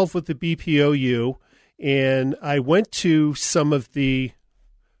involved with the BPOU, and I went to some of the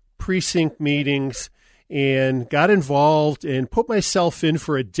precinct meetings and got involved and put myself in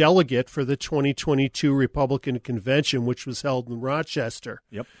for a delegate for the 2022 Republican Convention, which was held in Rochester.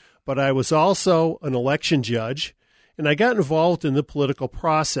 Yep. But I was also an election judge, and I got involved in the political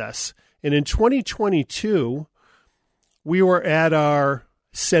process. And in 2022, we were at our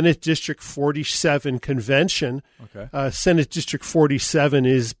Senate District 47 convention. Okay. Senate District 47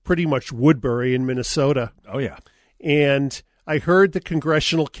 is pretty much Woodbury in Minnesota. Oh, yeah. And I heard the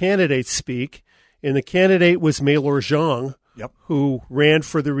congressional candidate speak, and the candidate was Maylor Zhang, Yep. who ran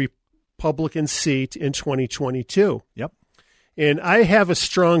for the Republican seat in 2022. Yep. And I have a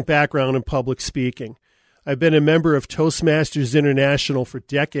strong background in public speaking. I've been a member of Toastmasters International for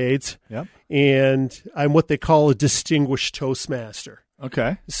decades, Yep. and I'm what they call a distinguished Toastmaster.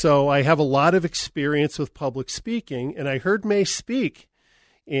 Okay. So I have a lot of experience with public speaking, and I heard May speak,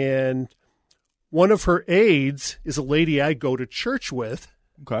 and one of her aides is a lady I go to church with.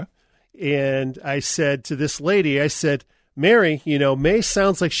 Okay. And I said to this lady, I said, Mary, May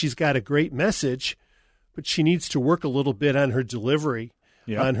sounds like she's got a great message, but she needs to work a little bit on her delivery,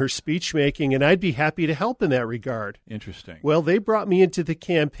 on her speech making, and I'd be happy to help in that regard. Interesting. Well, they brought me into the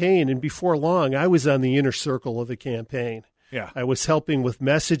campaign, and before long, I was on the inner circle of the campaign. Yeah. I was helping with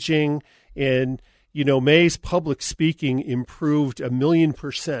messaging, and, May's public speaking improved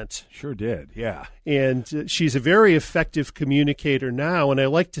 1,000,000%. Sure did, yeah. And she's a very effective communicator now, and I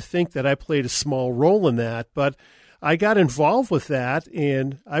like to think that I played a small role in that, but I got involved with that,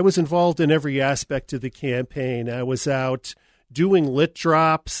 and I was involved in every aspect of the campaign. I was out doing lit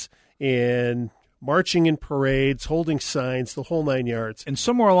drops and marching in parades, holding signs, the whole 9 yards. And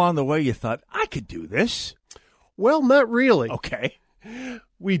somewhere along the way you thought, I could do this. Well, not really. Okay.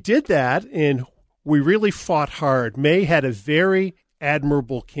 We did that, and we really fought hard. May had a very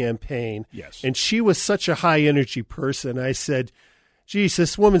admirable campaign. Yes. And she was such a high-energy person. I said, geez,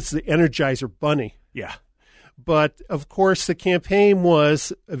 this woman's the Energizer Bunny. Yeah. But, of course, the campaign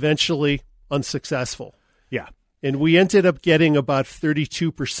was eventually unsuccessful. Yeah. And we ended up getting about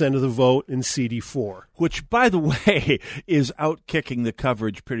 32% of the vote in CD4. Which, by the way, is out-kicking the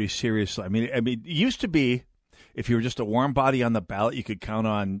coverage pretty seriously. I mean, it used to be, if you were just a warm body on the ballot, you could count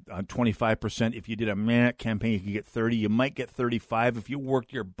on 25%. If you did a manic campaign, you could get 30. You might get 35 if you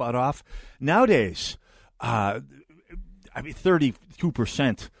worked your butt off. Nowadays,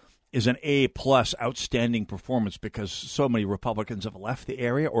 32% is an A-plus outstanding performance because so many Republicans have left the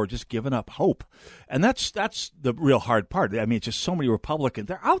area or just given up hope. And that's the real hard part. I mean, it's just so many Republicans.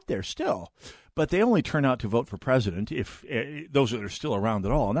 They're out there still, but they only turn out to vote for president if those that are still around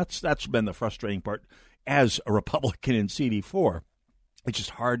at all. And that's been the frustrating part as a Republican in CD4. It's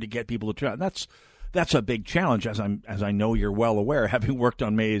just hard to get people to turn out. And that's a big challenge, as I know you're well aware, having worked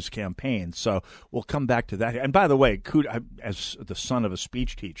on May's campaign. So we'll come back to that. And by the way, as the son of a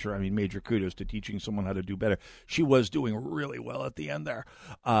speech teacher, I mean, major kudos to teaching someone how to do better. She was doing really well at the end there.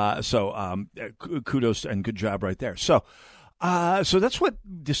 So kudos and good job right there. So that's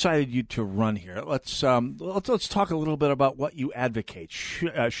what decided you to run here. Let's talk a little bit about what you advocate.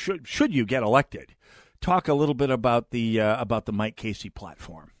 Should you get elected? Talk a little bit about the Mike Casey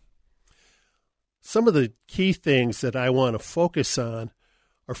platform. Some of the key things that I want to focus on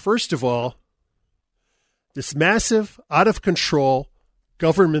are, first of all, this massive, out-of-control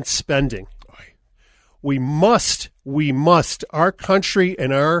government spending. We must, our country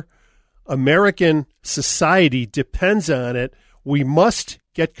and our American society depends on it. We must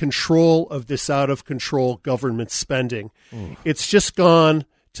get control of this out-of-control government spending. It's just gone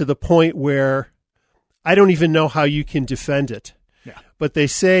to the point where I don't even know how you can defend it. Yeah. But they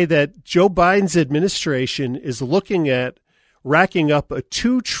say that Joe Biden's administration is looking at racking up a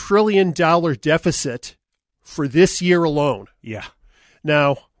 $2 trillion deficit for this year alone. Yeah.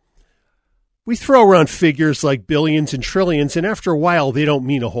 Now, we throw around figures like billions and trillions, and after a while, they don't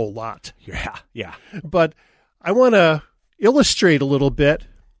mean a whole lot. Yeah. But I want to illustrate a little bit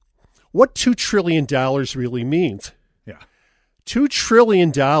what $2 trillion really means. Yeah. $2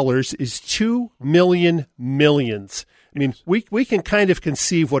 trillion is 2 million millions. I mean, we can kind of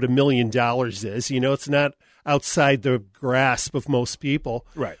conceive what $1 million is. It's not outside the grasp of most people.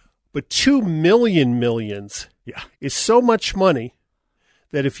 Right. But 2 million millions is so much money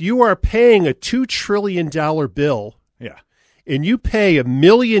that if you are paying a $2 trillion bill and you pay $1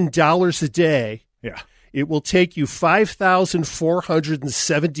 million a day, it will take you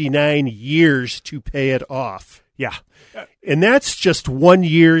 5,479 years to pay it off. Yeah. And that's just 1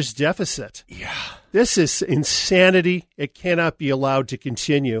 year's deficit. Yeah. This is insanity. It cannot be allowed to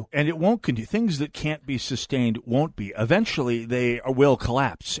continue. And it won't continue. Things that can't be sustained won't be. Eventually, they will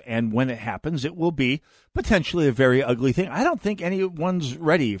collapse. And when it happens, it will be potentially a very ugly thing. I don't think anyone's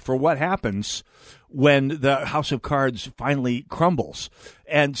ready for what happens when the House of Cards finally crumbles.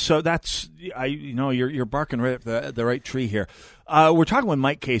 And so that's, you're barking right up the right tree here. We're talking with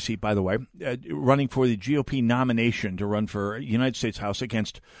Mike Casey, by the way, running for the GOP nomination to run for United States House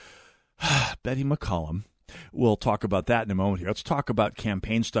against Betty McCollum. We'll talk about that in a moment here. Let's talk about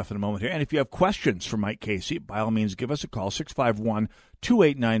campaign stuff in a moment here. And if you have questions for Mike Casey, by all means, give us a call,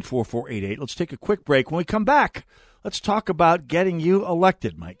 651-289-4488. Let's take a quick break. When we come back, let's talk about getting you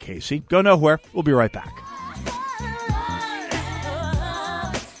elected, Mike Casey. Go nowhere. We'll be right back.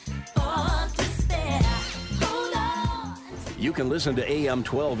 You can listen to AM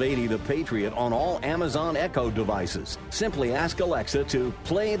 1280 The Patriot on all Amazon Echo devices. Simply ask Alexa to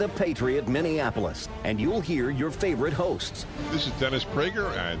play The Patriot Minneapolis, and you'll hear your favorite hosts. This is Dennis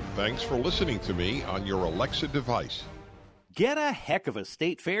Prager, and thanks for listening to me on your Alexa device. Get a heck of a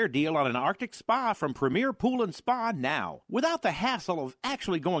state fair deal on an Arctic spa from Premier Pool & Spa now, without the hassle of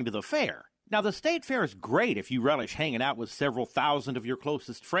actually going to the fair. Now, the state fair is great if you relish hanging out with several thousand of your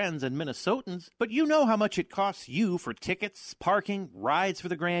closest friends and Minnesotans, but you know how much it costs you for tickets, parking, rides for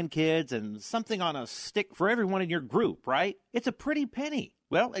the grandkids, and something on a stick for everyone in your group, right? It's a pretty penny.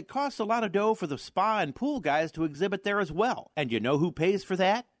 Well, it costs a lot of dough for the spa and pool guys to exhibit there as well. And you know who pays for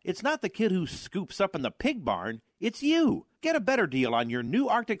that? It's not the kid who scoops up in the pig barn. It's you. Get a better deal on your new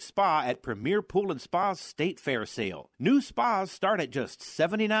Arctic spa at Premier Pool & Spa's State Fair sale. New spas start at just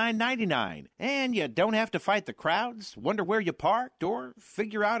 $79.99. And you don't have to fight the crowds, wonder where you parked, or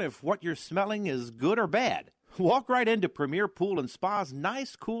figure out if what you're smelling is good or bad. Walk right into Premier Pool & Spa's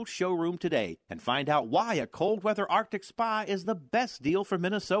nice, cool showroom today and find out why a cold weather Arctic spa is the best deal for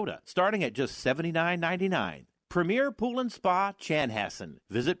Minnesota, starting at just $79.99. Premier Pool & Spa, Chanhassen.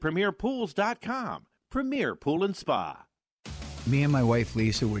 Visit premierpools.com. Premier Pool & Spa. Me and my wife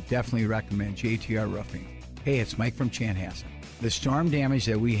Lisa would definitely recommend JTR Roofing. Hey, it's Mike from Chanhassen. The storm damage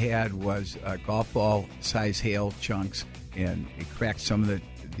that we had was golf ball size hail chunks, and it cracked some of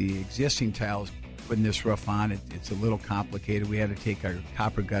the existing tiles. Putting this roof on, it's a little complicated. We had to take our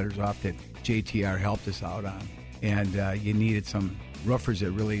copper gutters off that JTR helped us out on. And you needed some roofers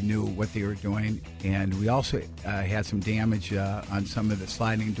that really knew what they were doing. And we also had some damage on some of the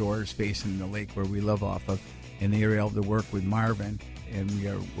sliding doors facing the lake where we live off of. And they were able to work with Marvin, and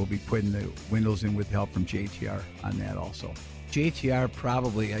we'll be putting the windows in with help from JTR on that also. JTR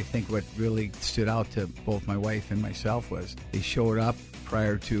probably, I think what really stood out to both my wife and myself was they showed up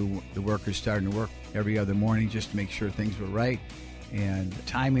prior to the workers starting to work every other morning just to make sure things were right. And the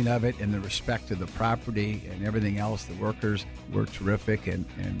timing of it and the respect of the property and everything else, the workers were terrific. And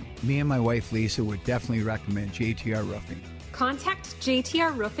me and my wife Lisa would definitely recommend JTR Roofing. Contact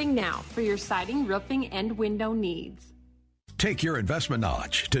JTR Roofing now for your siding, roofing, and window needs. Take your investment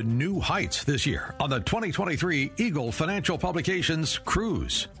knowledge to new heights this year on the 2023 Eagle Financial Publications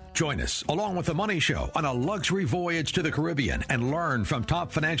Cruise. Join us along with The Money Show on a luxury voyage to the Caribbean and learn from top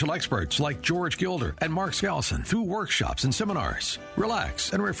financial experts like George Gilder and Mark Skousen through workshops and seminars.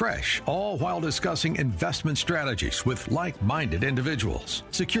 Relax and refresh, all while discussing investment strategies with like-minded individuals.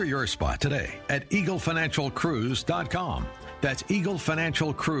 Secure your spot today at eaglefinancialcruise.com. That's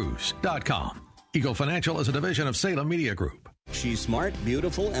eaglefinancialcruise.com. Eagle Financial is a division of Salem Media Group. She's smart,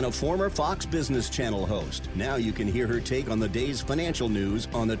 beautiful, and a former Fox Business Channel host. Now you can hear her take on the day's financial news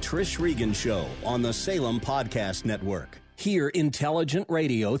on The Trish Regan Show on the Salem Podcast Network. Hear intelligent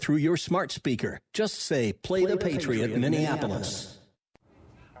radio through your smart speaker. Just say, play the Patriot Minneapolis.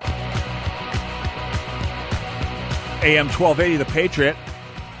 AM 1280, The Patriot.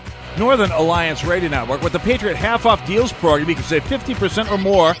 Northern Alliance Radio Network. With the Patriot half-off deals program, you can save 50% or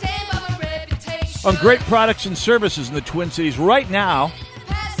more on great products and services in the Twin Cities. Right now,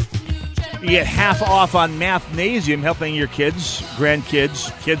 you get half off on Mathnasium, helping your kids,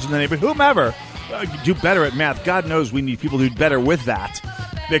 grandkids, kids in the neighborhood, whomever, do better at math. God knows we need people who do better with that,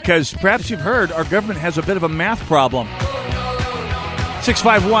 because perhaps you've heard our government has a bit of a math problem.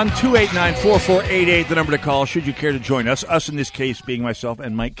 651-289-4488, the number to call should you care to join us. Us in this case being myself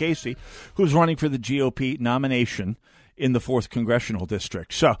and Mike Casey, who's running for the GOP nomination in the 4th Congressional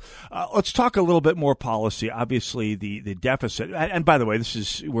District. So let's talk a little bit more policy. Obviously, the deficit. And by the way, this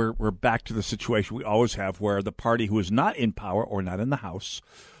is we're back to the situation we always have, where the party who is not in power or not in the House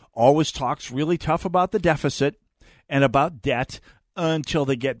always talks really tough about the deficit and about debt until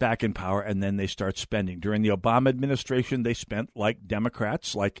they get back in power, and then they start spending. During the Obama administration, they spent like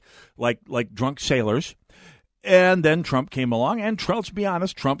Democrats, like drunk sailors. And then Trump came along, and let's be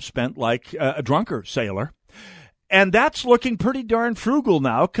honest, Trump spent like a drunker sailor. And that's looking pretty darn frugal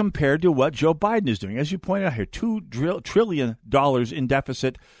now compared to what Joe Biden is doing. As you point out here, $2 trillion in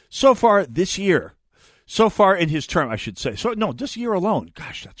deficit so far this year. So far in his term, I should say. So, no, this year alone.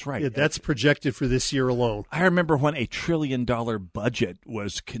 Gosh, that's right. Yeah, that's projected for this year alone. I remember when $1 trillion budget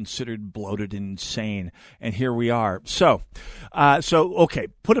was considered bloated and insane, and here we are. So okay,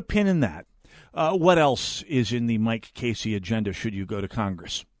 put a pin in that. What else is in the Mike Casey agenda should you go to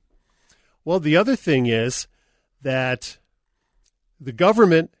Congress? Well, the other thing is that the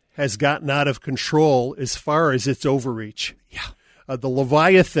government has gotten out of control as far as its overreach. Yeah. The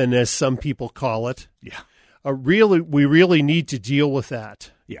Leviathan, as some people call it. Yeah. We really need to deal with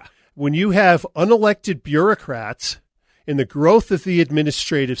that. Yeah. When you have unelected bureaucrats in the growth of the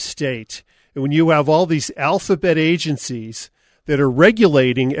administrative state, and when you have all these alphabet agencies that are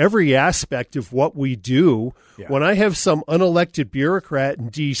regulating every aspect of what we do, when I have some unelected bureaucrat in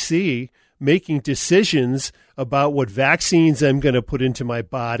D.C. making decisions about what vaccines I'm going to put into my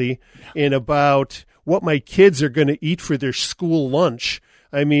body and about what my kids are going to eat for their school lunch.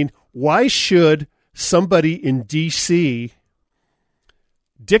 I mean, why should somebody in D.C.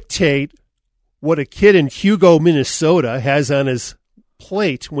 dictate what a kid in Hugo, Minnesota has on his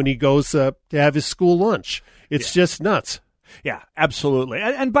plate when he goes to have his school lunch? It's just nuts. Yeah, absolutely.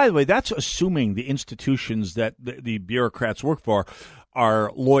 And by the way, that's assuming the institutions that the bureaucrats work for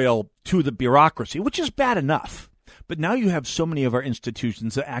are loyal to the bureaucracy, which is bad enough. But now you have so many of our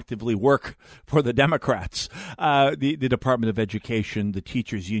institutions that actively work for the Democrats, the Department of Education, the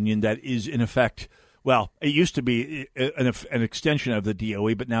Teachers Union, that is in effect, well, it used to be an extension of the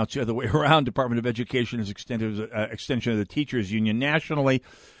DOE, but now it's the other way around. Department of Education is extension of the Teachers Union nationally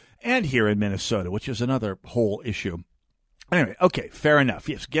and here in Minnesota, which is another whole issue. Anyway, okay, fair enough.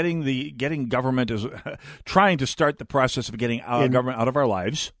 Yes, getting government is trying to start the process of getting government out of our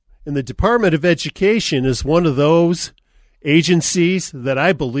lives. And the Department of Education is one of those agencies that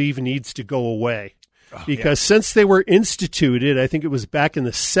I believe needs to go away. Because since they were instituted, I think it was back in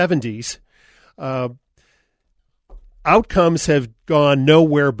the 70s, outcomes have gone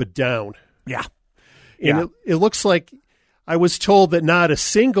nowhere but down. Yeah. And it looks like I was told that not a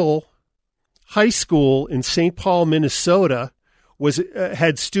single high school in St. Paul, Minnesota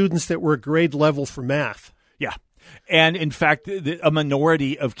had students that were grade level for math. Yeah. And in fact, a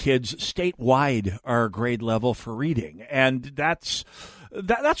minority of kids statewide are grade level for reading. And that's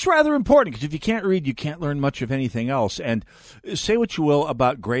rather important, because if you can't read, you can't learn much of anything else. And say what you will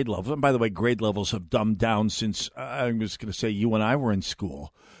about grade levels. And by the way, grade levels have dumbed down since, I'm just going to say, you and I were in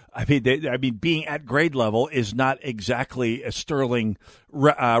school. I mean, being at grade level is not exactly a sterling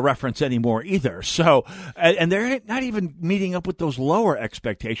reference anymore either. So, and they're not even meeting up with those lower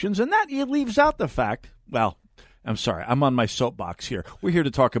expectations. And that leaves out the fact, well, I'm sorry, I'm on my soapbox here. We're here to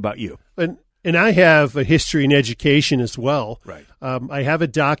talk about you. And I have a history in education as well. Right. I have a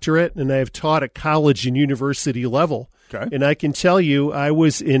doctorate, and I have taught at college and university level. Okay. And I can tell you, I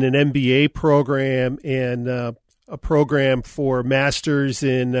was in an MBA program and a program for masters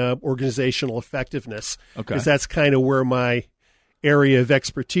in organizational effectiveness. Okay. Because that's kind of where my area of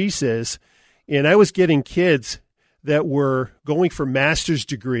expertise is. And I was getting kids that were going for master's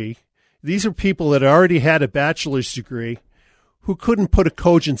degree. These are people that already had a bachelor's degree who couldn't put a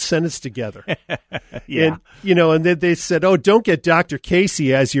cogent sentence together. Yeah. And then they said, oh, don't get Dr.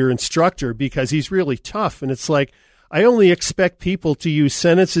 Casey as your instructor because he's really tough. And it's like, I only expect people to use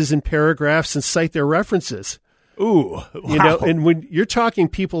sentences and paragraphs and cite their references. Ooh, wow. And when you're talking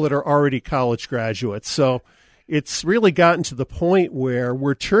people that are already college graduates. So it's really gotten to the point where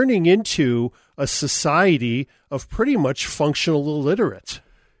we're turning into a society of pretty much functional illiterates.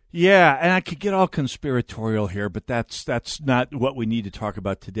 Yeah, and I could get all conspiratorial here, but that's not what we need to talk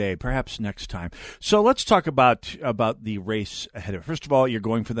about today. Perhaps next time. So let's talk about the race ahead of it. First of all, you're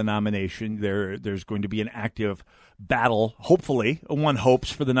going for the nomination. There's going to be an active battle, hopefully, one hopes,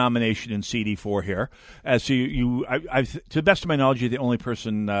 for the nomination in CD4 here. As to the best of my knowledge, you're the only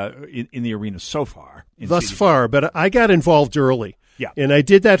person in the arena so far. Thus far, but I got involved early. Yeah. And I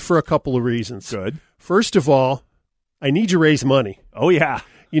did that for a couple of reasons. Good. First of all, I need to raise money. Oh, yeah.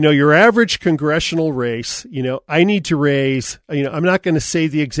 Your average congressional race, I need to raise, I'm not going to say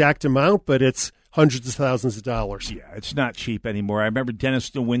the exact amount, but it's hundreds of thousands of dollars. Yeah, it's not cheap anymore. I remember Dennis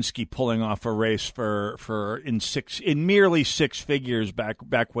Nowinski pulling off a race for in merely six figures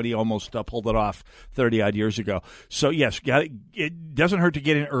back when he almost pulled it off 30-odd years ago. So, yes, it doesn't hurt to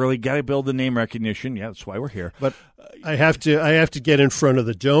get in early. Got to build the name recognition. Yeah, that's why we're here. But I have to get in front of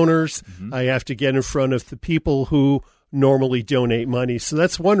the donors. Mm-hmm. I have to get in front of the people who normally donate money. So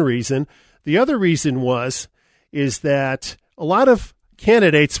that's one reason. The other reason is that a lot of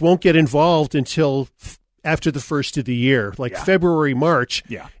candidates won't get involved until after the first of the year, like February, March.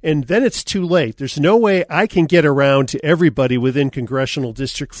 Yeah. And then it's too late. There's no way I can get around to everybody within Congressional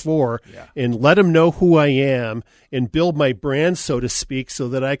District 4 and let them know who I am and build my brand, so to speak, so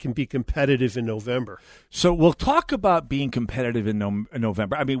that I can be competitive in November. So we'll talk about being competitive in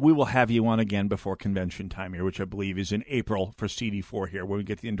November. I mean, we will have you on again before convention time here, which I believe is in April for CD4 here, where we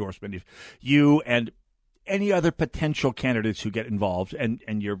get the endorsement of you and any other potential candidates who get involved, and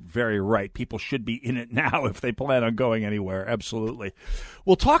you're very right, people should be in it now if they plan on going anywhere, absolutely.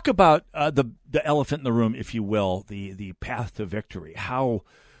 We'll talk about the elephant in the room, if you will, the path to victory, how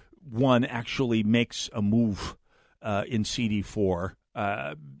one actually makes a move in CD4,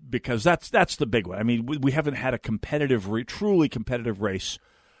 because that's the big one. I mean, we haven't had a truly competitive race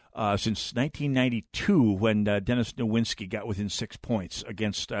since 1992 when Dennis Nowinski got within 6 points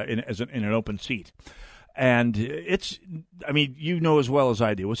against in an open seat. And you know as well as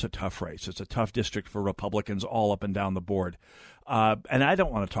I do, it's a tough race. It's a tough district for Republicans all up and down the board. And I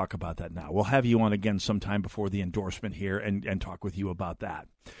don't want to talk about that now. We'll have you on again sometime before the endorsement here and talk with you about that.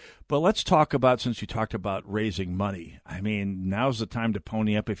 But let's talk about, since you talked about raising money, I mean, now's the time to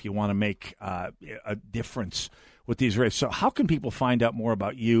pony up if you want to make a difference with these races. So how can people find out more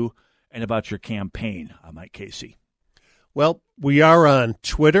about you and about your campaign, Mike Casey? Well, we are on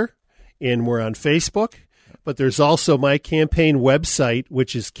Twitter and we're on Facebook, but there's also my campaign website,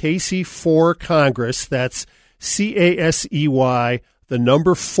 which is Casey for Congress. That's CASEY, the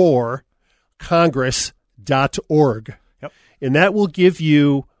number 4, Congress.org. Yep. And that will give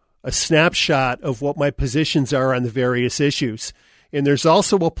you a snapshot of what my positions are on the various issues. And there's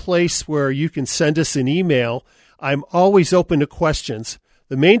also a place where you can send us an email. I'm always open to questions.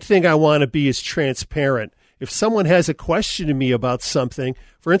 The main thing I want to be is transparent. If someone has a question to me about something,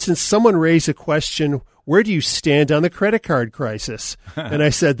 for instance, someone raised a question, where do you stand on the credit card crisis? And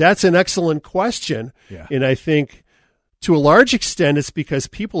I said, that's an excellent question. Yeah. And I think to a large extent, it's because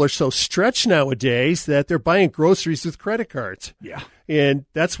people are so stretched nowadays that they're buying groceries with credit cards. Yeah. And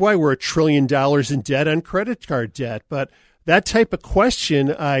that's why we're $1 trillion in debt on credit card debt. But that type of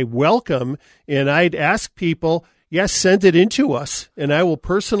question I welcome, and I'd ask people, yes, send it in to us, and I will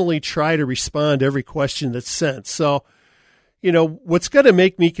personally try to respond to every question that's sent. So, what's going to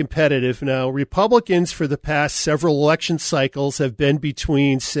make me competitive now, Republicans for the past several election cycles have been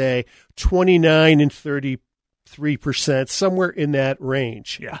between, say, 29 and 33%, somewhere in that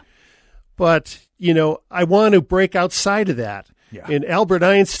range. Yeah. But, I want to break outside of that. Yeah. And Albert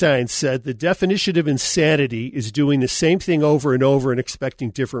Einstein said the definition of insanity is doing the same thing over and over and expecting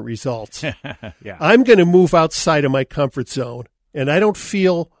different results. Yeah. I'm going to move outside of my comfort zone, and I don't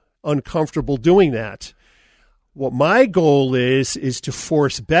feel uncomfortable doing that. What my goal is to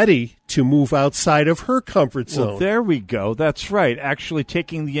force Betty to move outside of her comfort zone. Well, there we go. That's right. Actually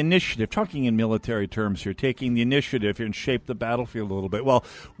taking the initiative, talking in military terms here, taking the initiative and shape the battlefield a little bit. Well,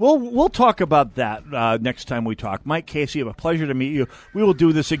 we'll talk about that next time we talk. Mike Casey, a pleasure to meet you. We will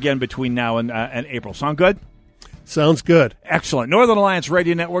do this again between now and April. Sound good? Sounds good. Excellent. Northern Alliance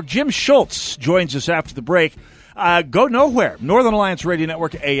Radio Network. Jim Schultz joins us after the break. Go nowhere. Northern Alliance Radio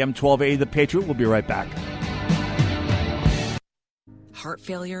Network, AM 1280, The Patriot. We'll be right back. Heart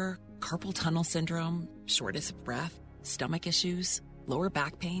failure, carpal tunnel syndrome, shortness of breath, stomach issues, lower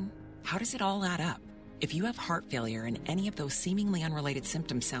back pain. How does it all add up? If you have heart failure and any of those seemingly unrelated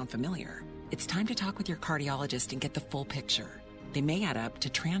symptoms sound familiar, it's time to talk with your cardiologist and get the full picture. They may add up to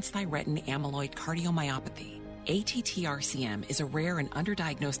transthyretin amyloid cardiomyopathy. ATTR-CM is a rare and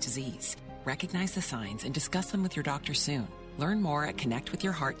underdiagnosed disease. Recognize the signs and discuss them with your doctor soon. Learn more at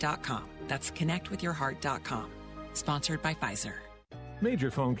connectwithyourheart.com. That's connectwithyourheart.com. Sponsored by Pfizer.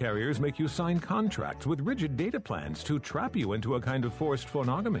 Major phone carriers make you sign contracts with rigid data plans to trap you into a kind of forced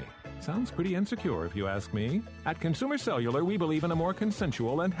phonogamy. Sounds pretty insecure if you ask me. At Consumer Cellular, we believe in a more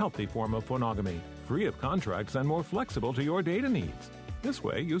consensual and healthy form of phonogamy, free of contracts and more flexible to your data needs. This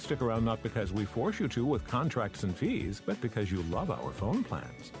way, you stick around not because we force you to with contracts and fees, but because you love our phone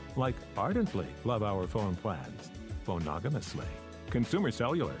plans. Like ardently love our phone plans. Phonogamously. Consumer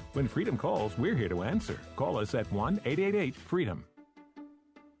Cellular. When freedom calls, we're here to answer. Call us at 1-888-FREEDOM.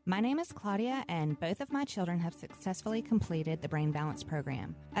 My name is Claudia, and both of my children have successfully completed the Brain Balance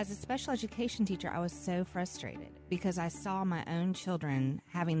program. As a special education teacher, I was so frustrated because I saw my own children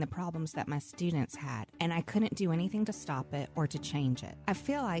having the problems that my students had, and I couldn't do anything to stop it or to change it. I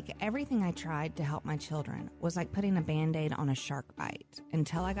feel like everything I tried to help my children was like putting a Band-Aid on a shark bite.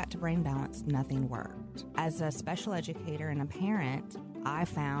 Until I got to Brain Balance, nothing worked. As a special educator and a parent, I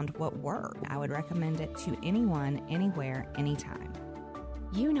found what worked. I would recommend it to anyone, anywhere, anytime.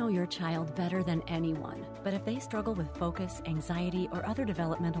 You know your child better than anyone, but if they struggle with focus, anxiety, or other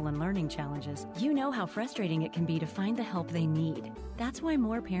developmental and learning challenges, you know how frustrating it can be to find the help they need. That's why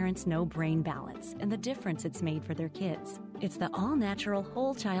more parents know Brain Balance and the difference it's made for their kids. It's the all-natural,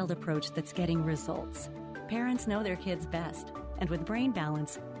 whole-child approach that's getting results. Parents know their kids best, and with Brain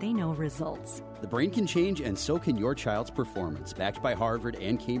Balance, they know results. The brain can change, and so can your child's performance. Backed by Harvard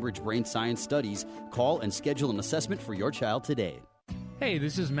and Cambridge Brain Science Studies, call and schedule an assessment for your child today. Hey,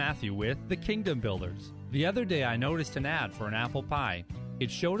 this is Matthew with The Kingdom Builders. The other day I noticed an ad for an apple pie.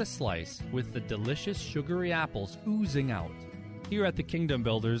 It showed a slice with the delicious sugary apples oozing out. Here at the Kingdom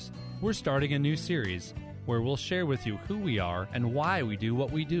Builders, we're starting a new series where we'll share with you who we are and why we do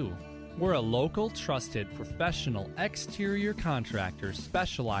what we do. We're a local, trusted, professional exterior contractor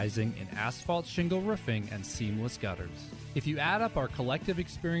specializing in asphalt shingle roofing and seamless gutters. If you add up our collective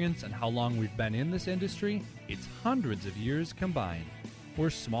experience and how long we've been in this industry, it's hundreds of years combined. We're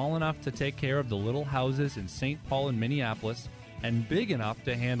small enough to take care of the little houses in St. Paul and Minneapolis, and big enough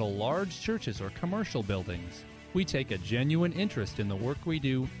to handle large churches or commercial buildings. We take a genuine interest in the work we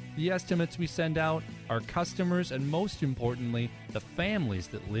do, the estimates we send out, our customers, and most importantly, the families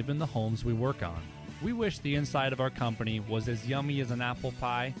that live in the homes we work on. We wish the inside of our company was as yummy as an apple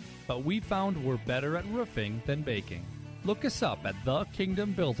pie, but we found we're better at roofing than baking. Look us up at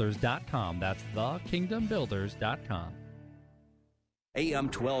thekingdombuilders.com. That's thekingdombuilders.com. AM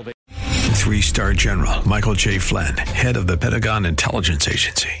 1280. 3-star General Michael J. Flynn, head of the Pentagon Intelligence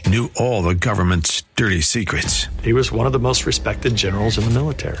Agency, knew all the government's dirty secrets. He was one of the most respected generals in the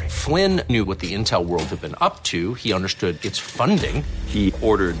military. Flynn knew what the intel world had been up to. He understood its funding. He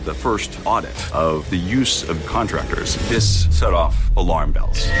ordered the first audit of the use of contractors. This set off alarm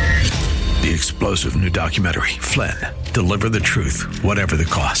bells. The explosive new documentary, Flynn, Deliver the Truth, Whatever the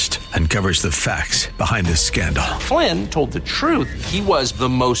Cost, uncovers the facts behind this scandal. Flynn told the truth. He was the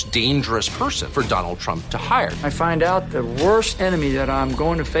most dangerous person for Donald Trump to hire. I find out the worst enemy that I'm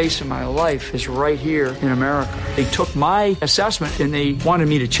going to face in my life is right here in America. They took my assessment and they wanted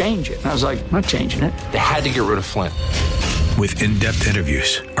me to change it. And I was like, I'm not changing it. They had to get rid of Flynn. With in-depth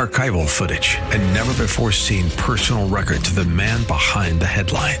interviews, archival footage, and never-before-seen personal records of the man behind the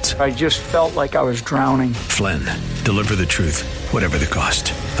headlines. I just felt like I was drowning. Flynn, Deliver the Truth, Whatever the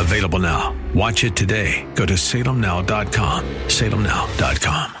Cost. Available now. Watch it today. Go to salemnow.com.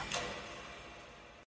 salemnow.com.